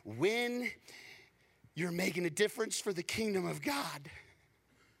complete. When you're making a difference for the kingdom of God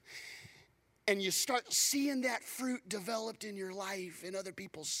and you start seeing that fruit developed in your life and other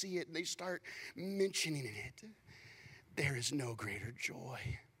people see it and they start mentioning it, there is no greater joy.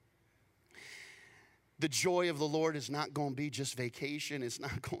 The joy of the Lord is not going to be just vacation. It's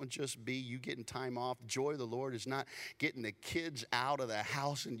not going to just be you getting time off. The joy of the Lord is not getting the kids out of the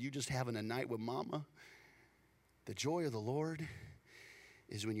house and you just having a night with mama. The joy of the Lord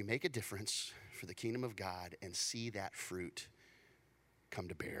is when you make a difference for the kingdom of God and see that fruit come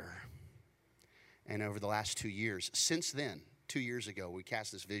to bear. And over the last 2 years, since then, 2 years ago, we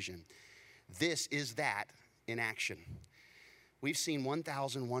cast this vision. This is that in action. We've seen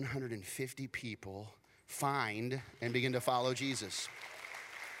 1,150 people find and begin to follow Jesus.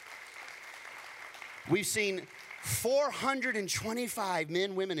 We've seen 425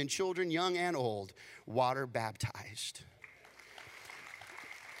 men, women, and children, young and old, water baptized.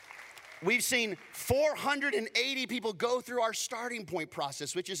 We've seen 480 people go through our starting point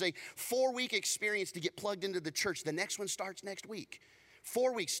process, which is a 4-week experience to get plugged into the church. The next one starts next week.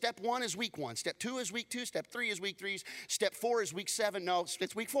 4 weeks. Step 1 is week 1. Step 2 is week 2. Step 3 is week 3. Step 4 is week 7. No,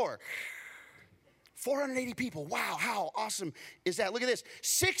 it's week 4. 480 people. Wow, how awesome is that? Look at this.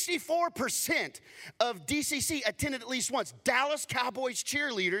 64% of DCC attended at least once. Dallas Cowboys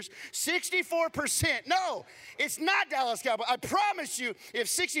cheerleaders, 64%. No, it's not Dallas Cowboys. I promise you, if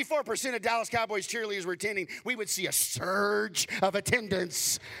 64% of Dallas Cowboys cheerleaders were attending, we would see a surge of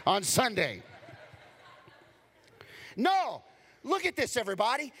attendance on Sunday. No. Look at this,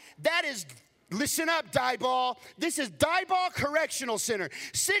 everybody. That is, listen up, Diboll. This is Diboll Correctional Center.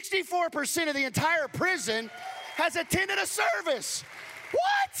 64% of the entire prison has attended a service.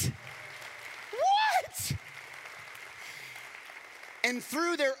 What? What? And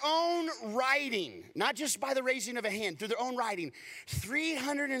through their own writing, not just by the raising of a hand, through their own writing,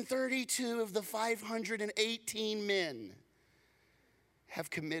 332 of the 518 men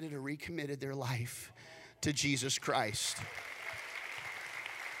have committed or recommitted their life to Jesus Christ.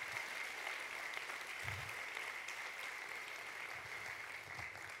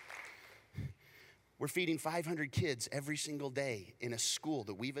 We're feeding 500 kids every single day in a school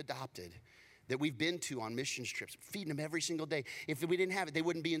that we've adopted, that we've been to on missions trips, feeding them every single day. If we didn't have it, they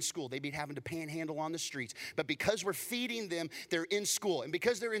wouldn't be in school. They'd be having to panhandle on the streets. But because we're feeding them, they're in school. And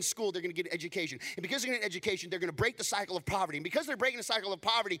because they're in school, they're going to get education. And because they're going to get education, they're going to break the cycle of poverty. And because they're breaking the cycle of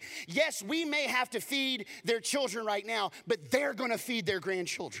poverty, yes, we may have to feed their children right now, but they're going to feed their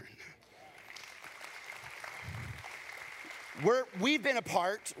grandchildren. We've been a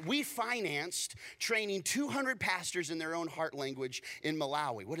part, we financed training 200 pastors in their own heart language in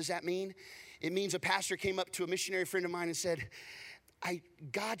Malawi. What does that mean? It means a pastor came up to a missionary friend of mine and said,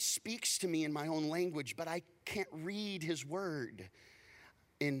 God speaks to me in my own language, but I can't read his word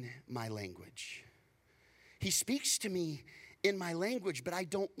in my language. He speaks to me in my language, but I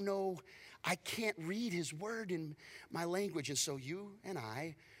can't read his word in my language. And so you and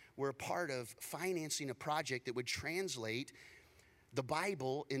I were a part of financing a project that would translate the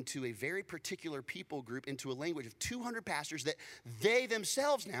Bible into a very particular people group, into a language of 200 pastors that they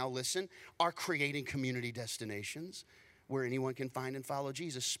themselves now, listen, are creating community destinations where anyone can find and follow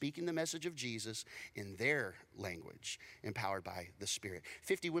Jesus, speaking the message of Jesus in their language, empowered by the Spirit.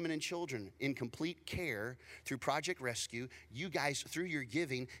 50 women and children in complete care through Project Rescue. You guys, through your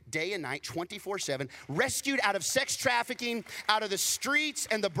giving, day and night, 24/7, rescued out of sex trafficking, out of the streets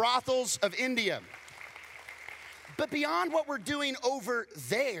and the brothels of India. But beyond what we're doing over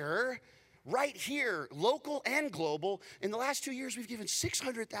there, right here, local and global, in the last 2 years, we've given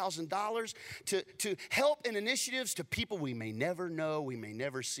 $600,000 to help and initiatives to people we may never know, we may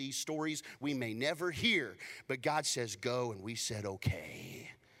never see, stories we may never hear. But God says, go, and we said,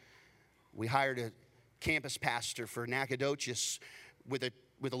 okay. We hired a campus pastor for Nacogdoches with a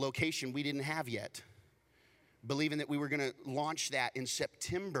location we didn't have yet, believing that we were going to launch that in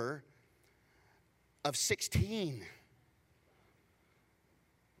September of 16.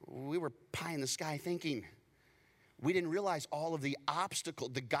 We were pie in the sky thinking. We didn't realize all of the obstacle,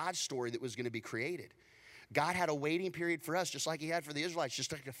 the God story that was going to be created. God had a waiting period for us, just like he had for the Israelites,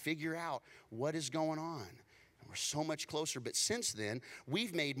 just to figure out what is going on. And we're so much closer. But since then,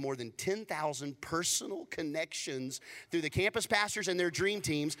 we've made more than 10,000 personal connections through the campus pastors and their dream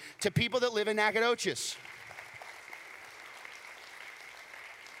teams to people that live in Nacogdoches.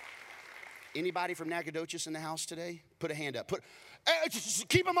 Anybody from Nacogdoches in the house today? Put a hand up. Just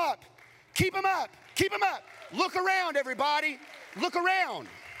keep them up. Keep them up. Keep them up. Look around, everybody. Look around.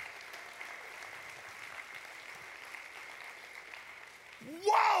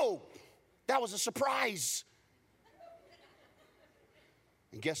 Whoa! That was a surprise.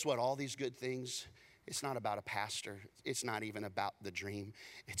 And guess what? All these good things, it's not about a pastor. It's not even about the dream.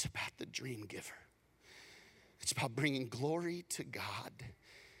 It's about the dream giver. It's about bringing glory to God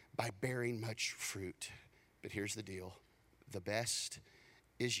by bearing much fruit. But here's the deal. The best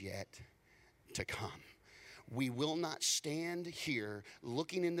is yet to come. We will not stand here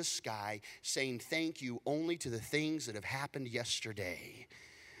looking in the sky saying thank you only to the things that have happened yesterday.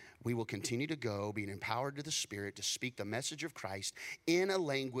 We will continue to go, being empowered to the Spirit to speak the message of Christ in a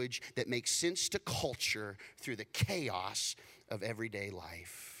language that makes sense to culture through the chaos of everyday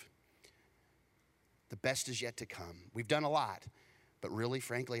life. The best is yet to come. We've done a lot. But really,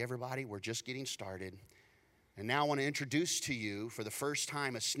 frankly, everybody, we're just getting started. And now I want to introduce to you, for the first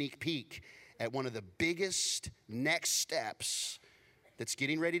time, a sneak peek at one of the biggest next steps that's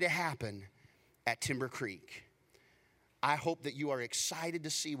getting ready to happen at Timber Creek. I hope that you are excited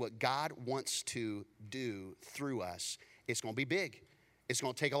to see what God wants to do through us. It's going to be big. It's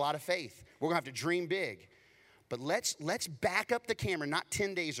going to take a lot of faith. We're going to have to dream big. But let's back up the camera, not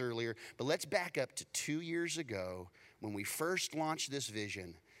 10 days earlier, but let's back up to 2 years ago when we first launched this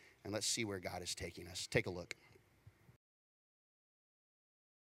vision, and let's see where God is taking us. Take a look.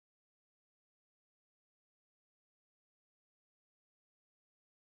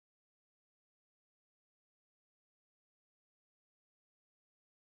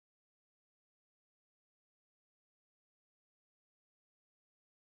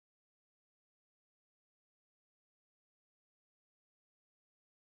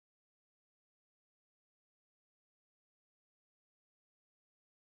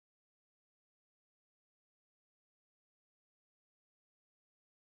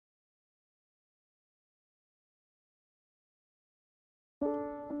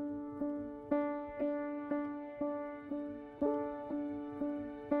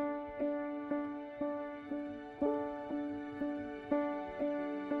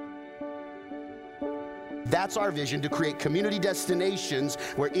 That's our vision, to create community destinations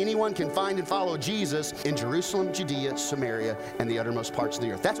where anyone can find and follow Jesus in Jerusalem, Judea, Samaria, and the uttermost parts of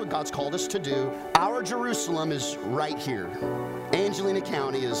the earth. That's what God's called us to do. Our Jerusalem is right here. Angelina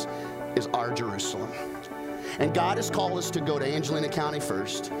County is our Jerusalem. And God has called us to go to Angelina County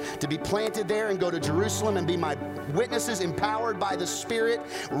first, to be planted there and go to Jerusalem and be my witnesses, empowered by the Spirit,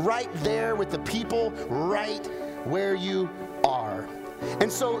 right there with the people, right where you are.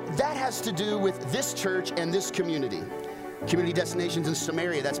 And so that has to do with this church and this community. Community Destinations in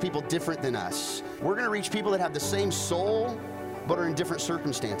Samaria, that's people different than us. We're going to reach people that have the same soul, but are in different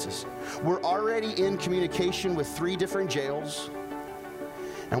circumstances. We're already in communication with 3 different jails,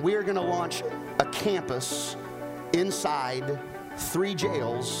 and we are going to launch a campus inside 3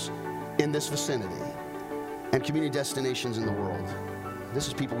 jails in this vicinity, and community destinations in the world. This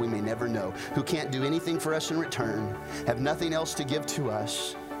is people we may never know, who can't do anything for us in return, have nothing else to give to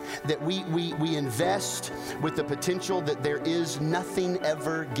us, that we invest with the potential that there is nothing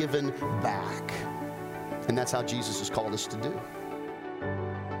ever given back. And that's how Jesus has called us to do.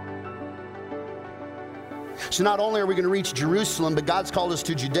 So not only are we going to reach Jerusalem, but God's called us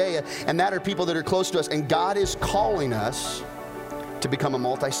to Judea, and that are people that are close to us. And God is calling us to become a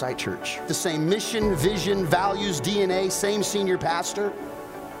multi-site church. The same mission, vision, values, DNA, same senior pastor.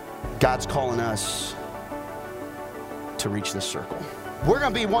 God's calling us to reach this circle. We're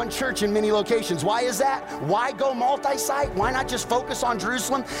going to be one church in many locations. Why is that? Why go multi-site? Why not just focus on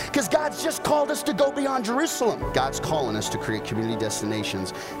Jerusalem? Because God's just called us to go beyond Jerusalem. God's calling us to create community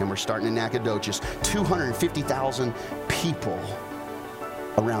destinations, and we're starting in Nacogdoches. 250,000 people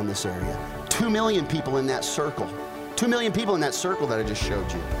around this area. 2 million people in that circle. 2 million people in that circle that I just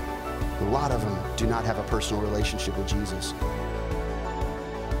showed you. A lot of them do not have a personal relationship with Jesus.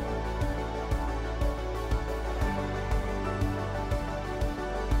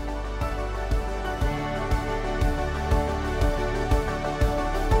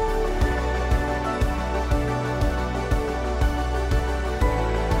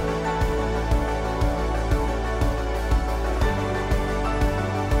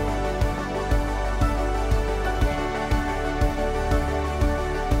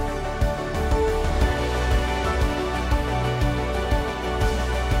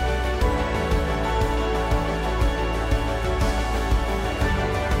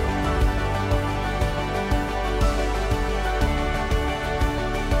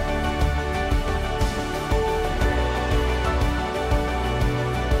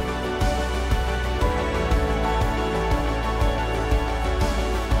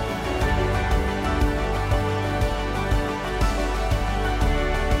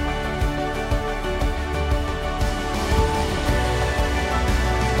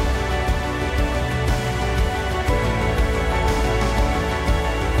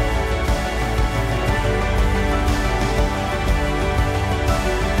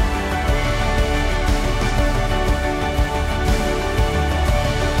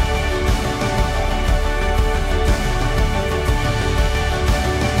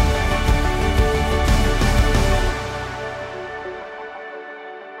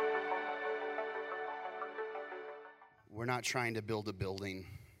 We're not trying to build a building.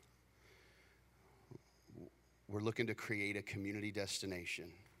 We're looking to create a community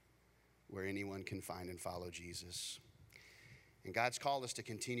destination where anyone can find and follow Jesus. And God's called us to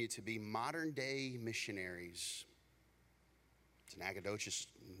continue to be modern day missionaries. Nacogdoches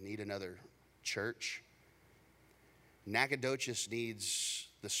need another church. Nacogdoches needs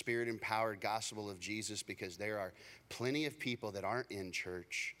the Spirit-empowered gospel of Jesus because there are plenty of people that aren't in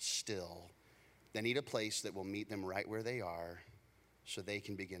church still. They need a place that will meet them right where they are so they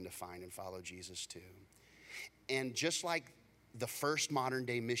can begin to find and follow Jesus too. And just like the first modern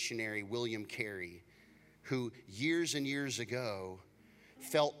day missionary, William Carey, who years and years ago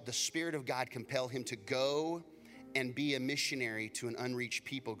felt the Spirit of God compel him to go and be a missionary to an unreached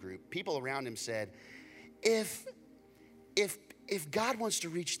people group. People around him said, if God wants to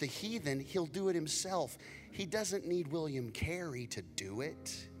reach the heathen, he'll do it himself. He doesn't need William Carey to do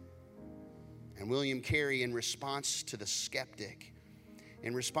it. And William Carey, in response to the skeptic,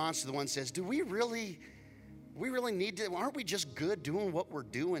 in response to the one says, do we really need to, aren't we just good doing what we're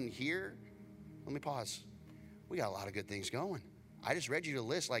doing here? Let me pause. We got a lot of good things going. I just read you a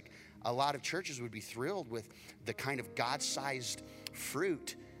list, like a lot of churches would be thrilled with the kind of God-sized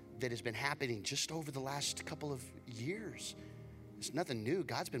fruit that has been happening just over the last couple of years. It's nothing new.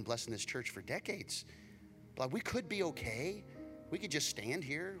 God's been blessing this church for decades. Like, we could be okay. We could just stand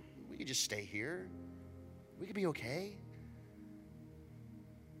here. We could just stay here. We could be okay.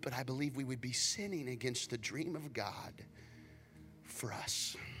 But I believe we would be sinning against the dream of God for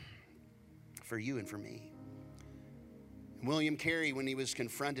us, for you and for me. William Carey, when he was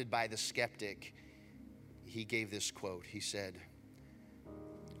confronted by the skeptic, he gave this quote. He said,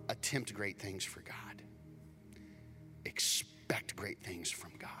 attempt great things for God. Expect great things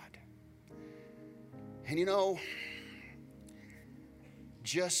from God. And you know,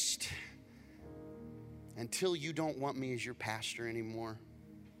 just until you don't want me as your pastor anymore,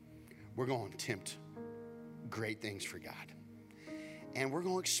 we're going to attempt great things for God. And we're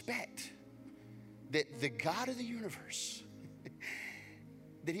going to expect that the God of the universe,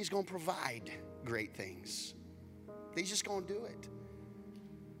 that he's going to provide great things. He's just going to do it.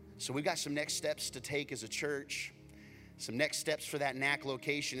 So we've got some next steps to take as a church, some next steps for that NAC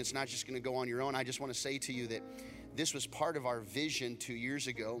location. It's not just going to go on your own. I just want to say to you that this was part of our vision 2 years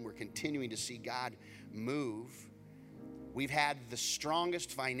ago, and we're continuing to see God move. We've had the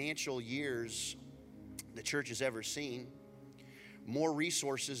strongest financial years the church has ever seen, more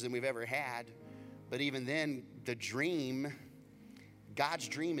resources than we've ever had. But even then, the dream, God's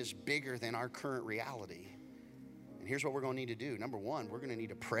dream, is bigger than our current reality. And here's what we're going to need to do. Number one, we're going to need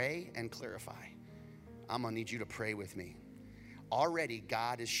to pray and clarify. I'm going to need you to pray with me. Already,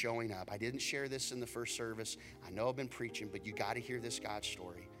 God is showing up. I didn't share this in the first service. I know I've been preaching, but you got to hear this God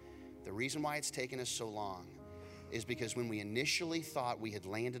story. The reason why it's taken us so long is because when we initially thought we had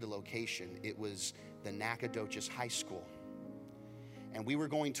landed a location, it was the Nacogdoches High School. And we were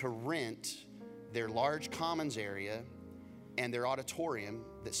going to rent their large commons area and their auditorium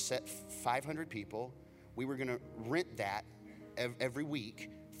that set 500 people. We were going to rent that every week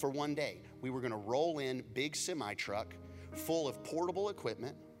for one day. We were going to roll in big semi-truck full of portable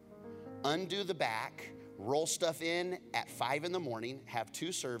equipment, undo the back, roll stuff in at 5 in the morning, have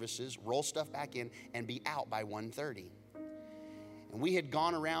 2 services, roll stuff back in, and be out by 1:30. And we had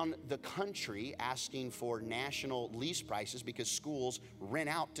gone around the country asking for national lease prices because schools rent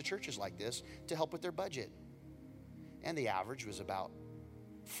out to churches like this to help with their budget. And the average was about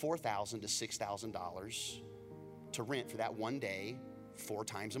 $4,000 to $6,000 to rent for that one day, 4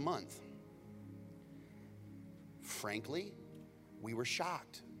 times a month. Frankly, we were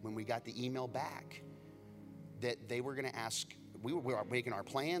shocked when we got the email back that they were going to ask. We were making our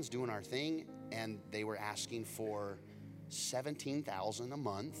plans, doing our thing, and they were asking for $17,000 a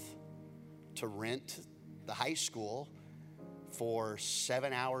month to rent the high school for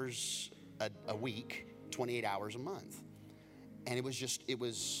 7 hours a week, 28 hours a month. And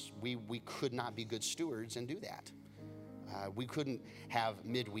we could not be good stewards and do that. We couldn't have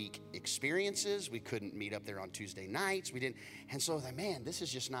midweek experiences. We couldn't meet up there on Tuesday nights. We didn't. And so, man, this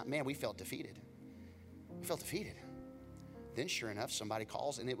is just not, man, we felt defeated. We felt defeated. Then sure enough, somebody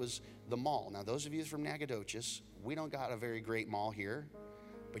calls, and it was the mall. Now, those of you from Nacogdoches, we don't got a very great mall here,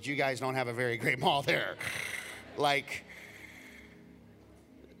 but you guys don't have a very great mall there. Like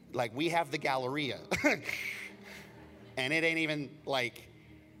we have the Galleria. And it ain't even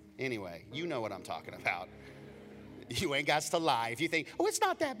anyway, you know what I'm talking about. You ain't got to lie. If you think, oh, it's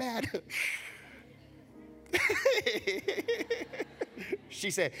not that bad.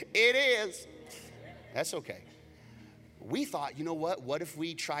 She said, it is. That's okay. We thought, you know what? What if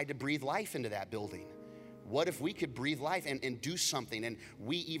we tried to breathe life into that building? What if we could breathe life and do something? And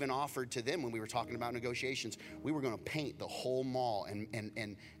we even offered to them when we were talking about negotiations, we were going to paint the whole mall and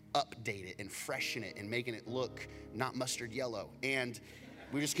update it and freshen it and making it look not mustard yellow. And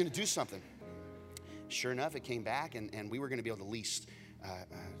we were just going to do something. Sure enough, it came back, and we were going to be able to lease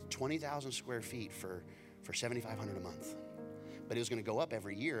 20,000 square feet for $7,500 a month. But it was going to go up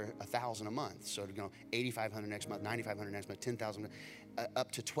every year, $1,000 a month. So to go $8,500 next month, $9,500 next month, $10,000, up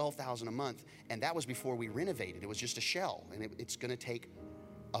to $12,000 a month. And that was before we renovated. It was just a shell, and it's going to take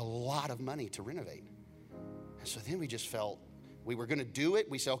a lot of money to renovate. And so then we just felt we were going to do it.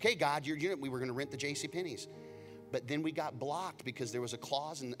 We said, okay, God, we were going to rent the JCPenney's. But then we got blocked because there was a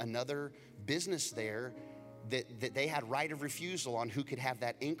clause in another business there that they had right of refusal on who could have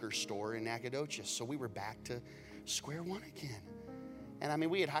that anchor store in Nacogdoches. So we were back to square one again. And I mean,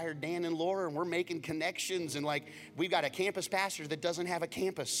 we had hired Dan and Laura, and we're making connections. And we've got a campus pastor that doesn't have a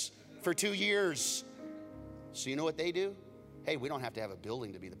campus for 2 years. So you know what they do? Hey, we don't have to have a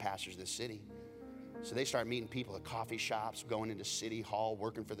building to be the pastors of this city. So they start meeting people at coffee shops, going into City Hall,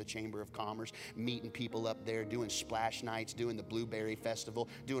 working for the Chamber of Commerce, meeting people up there, doing splash nights, doing the Blueberry Festival,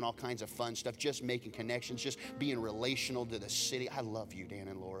 doing all kinds of fun stuff, just making connections, just being relational to the city. I love you, Dan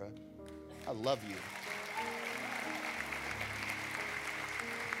and Laura. I love you.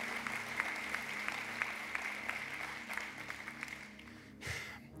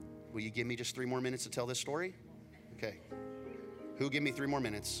 Will you give me just 3 more minutes to tell this story? Okay. Who give me 3 more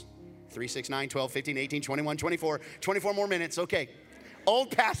minutes? 3, 6, 9, 12, 15, 18, 21, 24. 24 more minutes. Okay. Old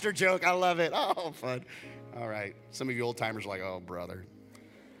pastor joke. I love it. Oh, fun. All right. Some of you old timers are like, oh, brother.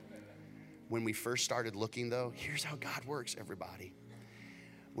 When we first started looking, though, here's how God works, everybody.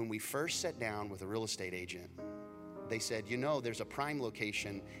 When we first sat down with a real estate agent, they said, you know, there's a prime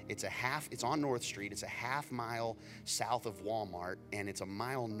location. It's on North Street. It's a half mile south of Walmart, and it's a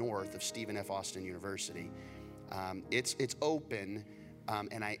mile north of Stephen F. Austin University. It's open.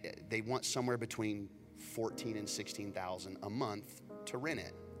 And they want somewhere between $14,000 and $16,000 a month to rent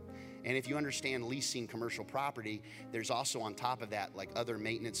it. And if you understand leasing commercial property, there's also on top of that other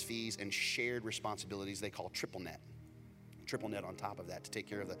maintenance fees and shared responsibilities they call triple net. Triple net on top of that to take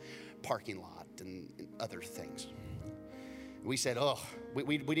care of the parking lot and other things. We said, we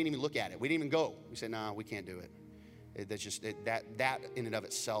didn't even look at it. We didn't even go. We said, no, we can't do it. That in and of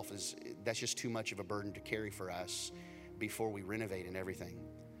itself that's just too much of a burden to carry for us before we renovate and everything.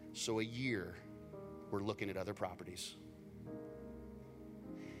 So a year, we're looking at other properties.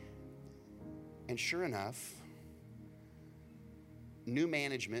 And sure enough, new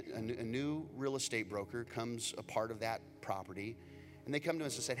management, a new real estate broker comes a part of that property, And they come to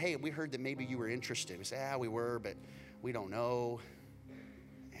us and said, hey, we heard that maybe you were interested. We said, we were, but we don't know.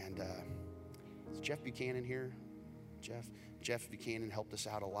 And is Jeff Buchanan here? Jeff Buchanan helped us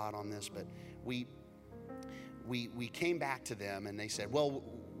out a lot on this, but we came back to them and they said, well,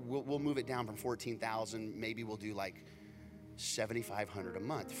 we'll move it down from 14,000. Maybe we'll do like 7,500 a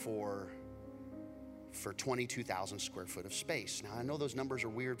month for 22,000 square foot of space. Now, I know those numbers are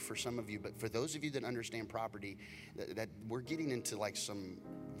weird for some of you, but for those of you that understand property, that we're getting into like some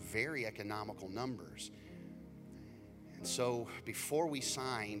very economical numbers. And so before we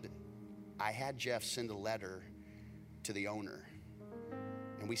signed, I had Jeff send a letter to the owner.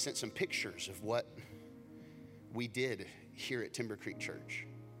 And we sent some pictures of what we did here at Timber Creek Church.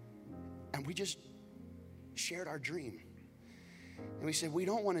 And we just shared our dream. And we said, we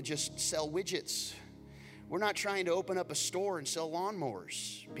don't want to just sell widgets. We're not trying to open up a store and sell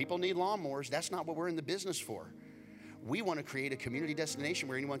lawnmowers. People need lawnmowers. That's not what we're in the business for. We want to create a community destination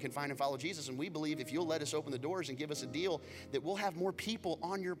where anyone can find and follow Jesus. And we believe if you'll let us open the doors and give us a deal, that we'll have more people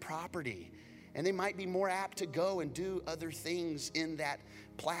on your property. And they might be more apt to go and do other things in that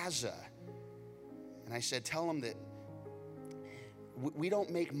plaza. And I said, tell them that we don't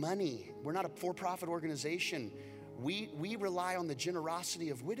make money. We're not a for-profit organization. We rely on the generosity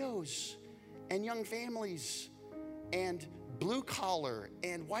of widows and young families and blue collar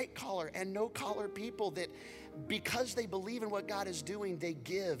and white collar and no collar people that because they believe in what God is doing, they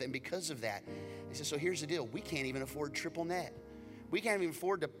give. And because of that, he said, so here's the deal. We can't even afford triple net. We can't even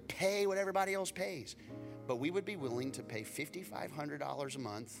afford to pay what everybody else pays. But we would be willing to pay $5,500 a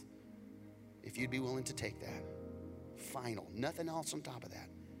month if you'd be willing to take that. Final. Nothing else on top of that.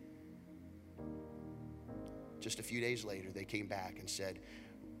 Just a few days later, they came back and said,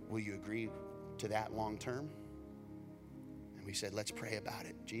 will you agree to that long term? And we said, let's pray about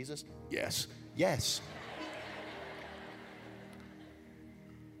it. Jesus? Yes. Yes.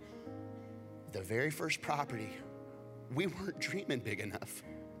 The very first property, we weren't dreaming big enough.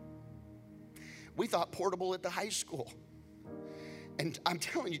 We thought portable at the high school. And I'm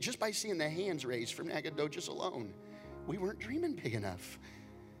telling you, just by seeing the hands raised from Nacogdoches alone, we weren't dreaming big enough.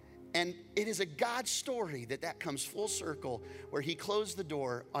 And it is a God story that comes full circle where he closed the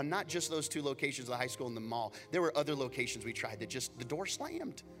door on not just those two locations, the high school and the mall. There were other locations we tried that just the door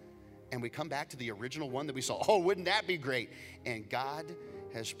slammed. And we come back to the original one that we saw. Oh, wouldn't that be great? And God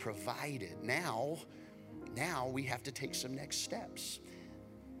has provided. Now we have to take some next steps.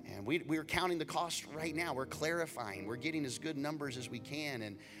 And we're counting the cost right now. We're clarifying. We're getting as good numbers as we can.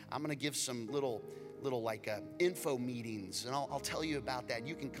 And I'm going to give some little like info meetings, and I'll tell you about that.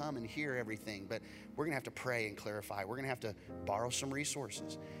 You can come and hear everything, but we're going to have to pray and clarify. We're going to have to borrow some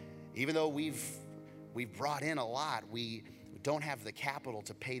resources. Even though we've brought in a lot, we don't have the capital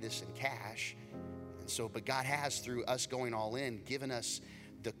to pay this in cash. And so, but God has, through us going all in, given us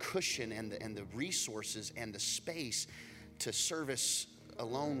the cushion and the resources and the space to service a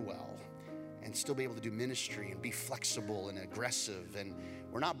loan well and still be able to do ministry and be flexible and aggressive. And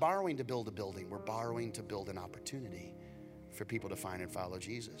we're not borrowing to build a building. We're borrowing to build an opportunity for people to find and follow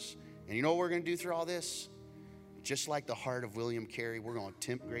Jesus. And you know what we're going to do through all this? Just like the heart of William Carey, we're going to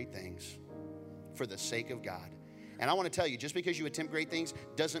attempt great things for the sake of God. And I want to tell you, just because you attempt great things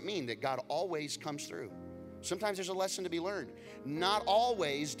doesn't mean that God always comes through. Sometimes there's a lesson to be learned. Not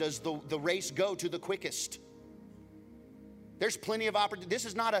always does the race go to the quickest. There's plenty of opportunity. This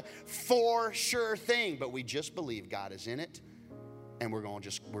is not a for sure thing, but we just believe God is in it. And we're going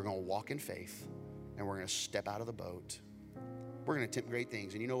to walk in faith, and we're going to step out of the boat. We're going to attempt great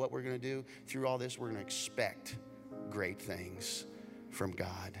things. And you know what we're going to do through all this? We're going to expect great things from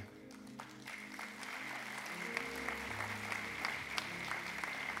God.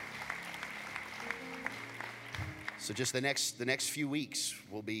 So just the next few weeks,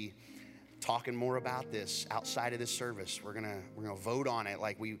 we'll be talking more about this outside of this service. We're gonna vote on it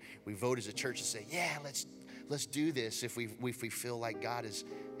like we vote as a church to say, yeah, let's do this if we feel like God is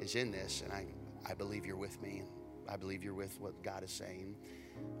in this. And I believe you're with me, and I believe you're with what God is saying.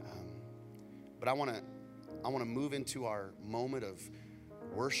 But I want to move into our moment of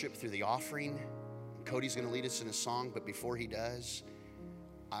worship through the offering. Cody's going to lead us in a song, but before he does,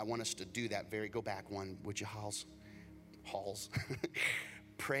 I want us to do that go back one, would you, Halls?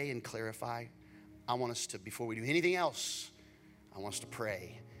 Pray and clarify. I want us to, before we do anything else, I want us to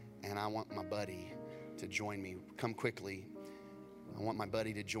pray. And I want my buddy to join me. Come quickly. I want my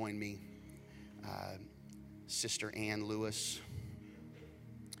buddy to join me. Sister Ann Lewis.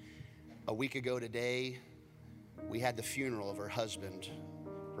 A week ago today, we had the funeral of her husband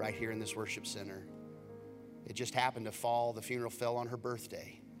right here in this worship center. It just happened to fall. The funeral fell on her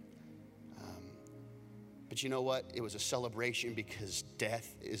birthday. But you know what? It was a celebration because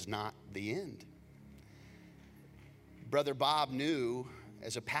death is not the end. Brother Bob knew,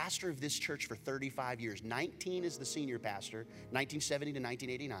 as a pastor of this church for 35 years, 19 as the senior pastor, 1970 to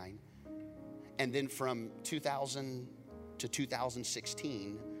 1989, and then from 2000 to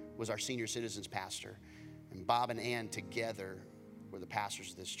 2016 was our senior citizens pastor. And Bob and Ann together were the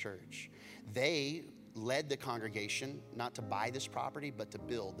pastors of this church. They led the congregation not to buy this property, but to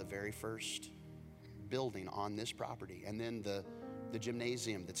build the very first building on this property. And then the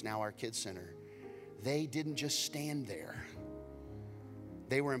gymnasium that's now our kids center. They didn't just stand there.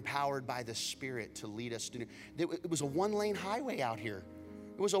 They were empowered by the Spirit to lead us. It was a one-lane highway out here.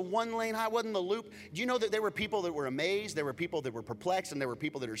 It was a one-lane highway, wasn't the loop. Do you know that there were people that were amazed, there were people that were perplexed, and there were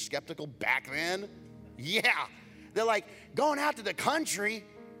people that are skeptical back then? Yeah. They're like, going out to the country?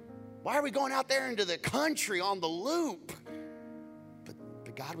 Why are we going out there into the country on the loop?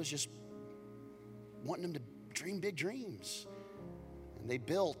 But God was just wanting them to dream big dreams. And they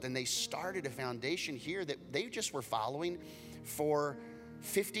built and they started a foundation here that they just were following for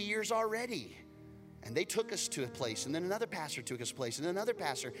 50 years already. And they took us to a place, and then another pastor took us to a place, and then another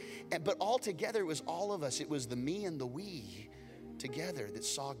pastor. But all together, it was all of us. It was the me and the we together that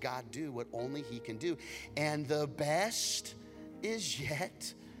saw God do what only He can do. And the best is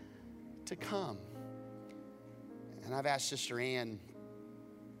yet to come. And I've asked Sister Ann,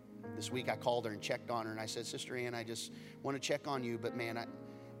 this week I called her and checked on her, and I said, Sister Ann, I just want to check on you, but man,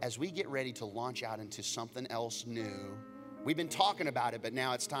 as we get ready to launch out into something else new, we've been talking about it, but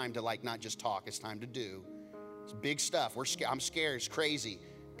now it's time to not just talk, it's time to do. It's big stuff. I'm scared, it's crazy.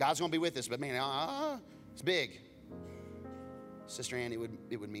 God's gonna be with us, but man, it's big. Sister Ann,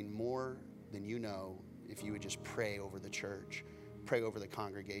 it would mean more than you know if you would just pray over the church, pray over the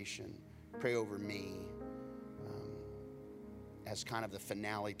congregation, pray over me, as kind of the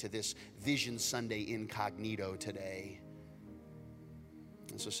finale to this Vision Sunday incognito today.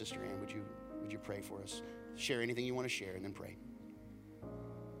 And so, Sister Ann, would you pray for us? Share anything you want to share and then pray.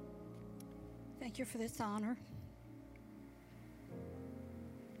 Thank you for this honor.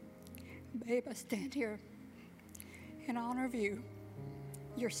 Babe, I stand here in honor of you.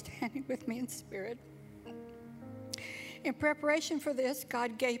 You're standing with me in spirit. In preparation for this,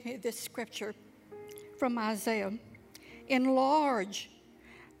 God gave me this scripture from Isaiah. Enlarge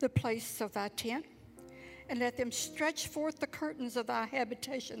the place of thy tent, and let them stretch forth the curtains of thy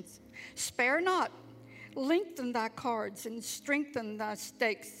habitations. Spare not, lengthen thy cords, and strengthen thy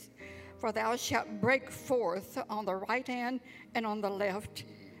stakes, for thou shalt break forth on the right hand and on the left,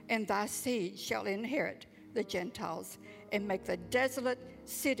 and thy seed shall inherit the Gentiles, and make the desolate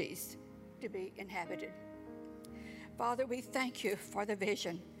cities to be inhabited. Father, we thank you for the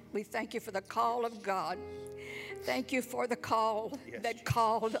vision. We thank you for the call of God. Thank you for the call that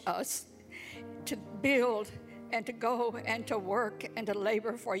called us to build and to go and to work and to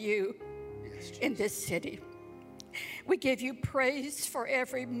labor for you in this city. We give you praise for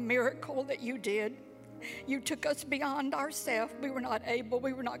every miracle that you did. You took us beyond ourselves. We were not able,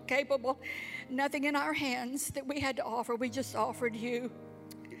 we were not capable, nothing in our hands that we had to offer. We just offered you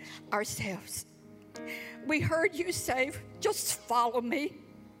ourselves. We heard you say, just follow me.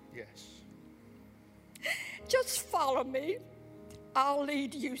 Yes. Just follow me. I'll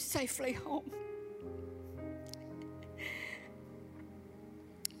lead you safely home.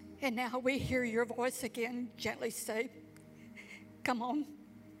 And now we hear your voice again gently say, come on,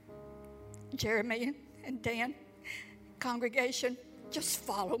 Jeremy and Dan, congregation, just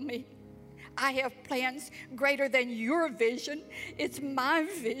follow me. I have plans greater than your vision. It's my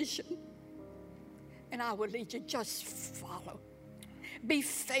vision. And I will lead you. Just follow. Be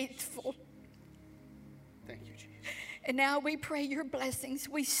faithful. Thank you, Jesus. And now we pray your blessings.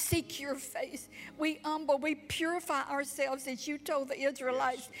 We seek your face. We humble. We purify ourselves as you told the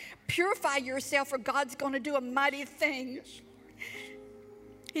Israelites. Yes. Purify yourself, for God's going to do a mighty thing. Yes,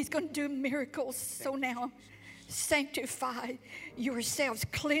 He's going to do miracles. So now, sanctify yourselves.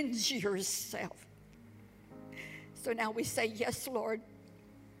 Cleanse yourself. So now we say, yes, Lord.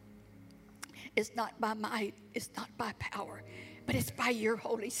 It's not by might. It's not by power. But it's by your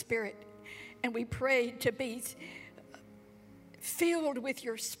Holy Spirit. And we pray to be filled with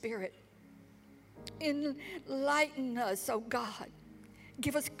your Spirit. Enlighten us, oh God.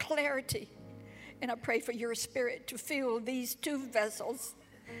 Give us clarity. And I pray for your Spirit to fill these two vessels.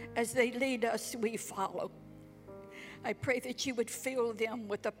 As they lead us, we follow. I pray that you would fill them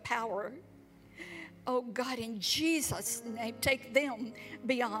with the power. Oh God, in Jesus' name, take them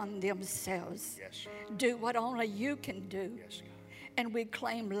beyond themselves. Yes. Do what only you can do. Yes, God. And we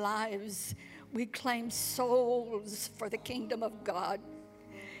claim lives. We claim souls for the kingdom of God.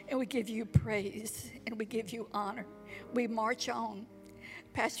 and we give you praise, and we give you honor. We march on.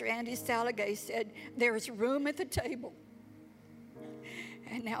 Pastor Andy Saligay said, there is room at the table.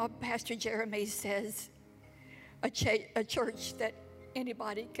 And now Pastor Jeremy says, a church that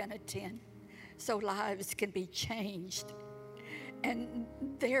anybody can attend, so lives can be changed. And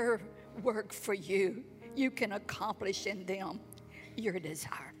their work for you, you can accomplish in them your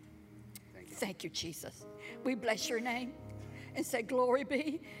desire. Thank you, Jesus. We bless your name and say, glory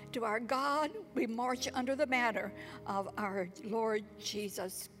be to our God. We march under the banner of our Lord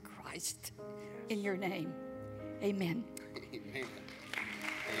Jesus Christ. In your name, amen. Amen. Amen.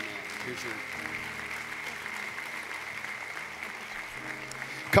 Here's your...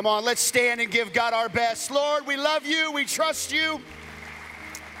 Come on, let's stand and give God our best. Lord, we love you. We trust you.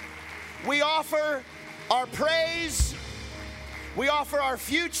 We offer our praise. We offer our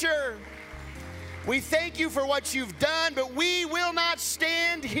future. We thank you for what you've done, but we will not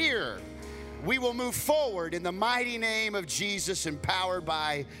stand here. We will move forward in the mighty name of Jesus, empowered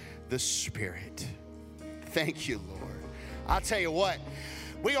by the Spirit. Thank you, Lord. I'll tell you what,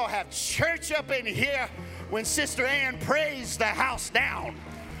 we're going to have church up in here when Sister Ann prays the house down.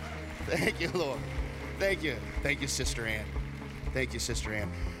 Thank you, Lord. Thank you. Thank you, Sister Ann. Thank you, Sister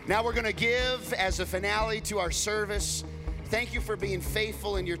Ann. Now we're going to give as a finale to our service. Thank you for being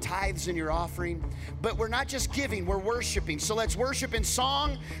faithful in your tithes and your offering. But we're not just giving, we're worshiping. So let's worship in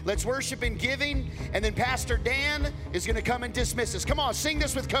song, let's worship in giving, and then Pastor Dan is going to come and dismiss us. Come on, sing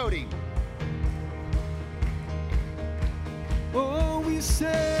this with Cody. Oh, we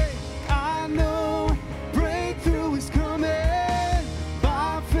say, I know breakthrough is coming.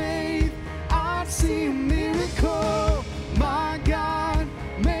 By faith, I see a miracle. My God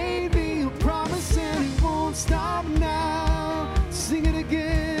made me a promise and He won't stop now. Sing it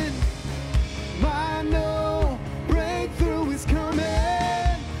again. I know breakthrough is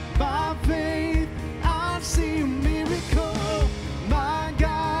coming. By faith, I see a miracle. My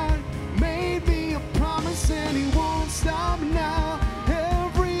God made me a promise and He won't stop now.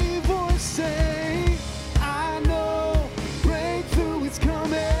 Every voice say, I know breakthrough is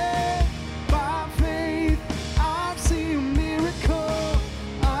coming. By faith, I see a miracle.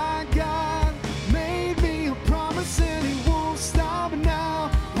 My God made me a promise and He won't stop now.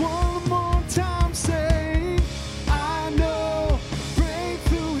 One more time say, I know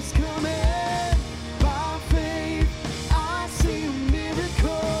breakthrough is coming. By faith, I see a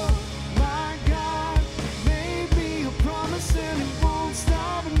miracle. My God made me a promise and He won't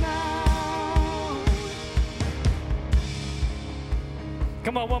stop now.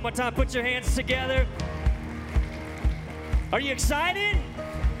 Come on, one more time. Put your hands together. Are you excited?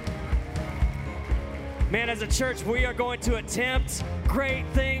 Man, as a church, we are going to attempt great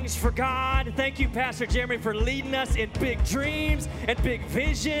things for God. Thank you, Pastor Jeremy, for leading us in big dreams and big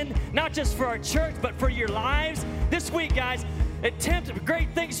vision, not just for our church, but for your lives. This week, guys, attempt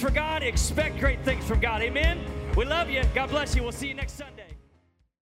great things for God. Expect great things from God. Amen? We love you. God bless you. We'll see you next Sunday.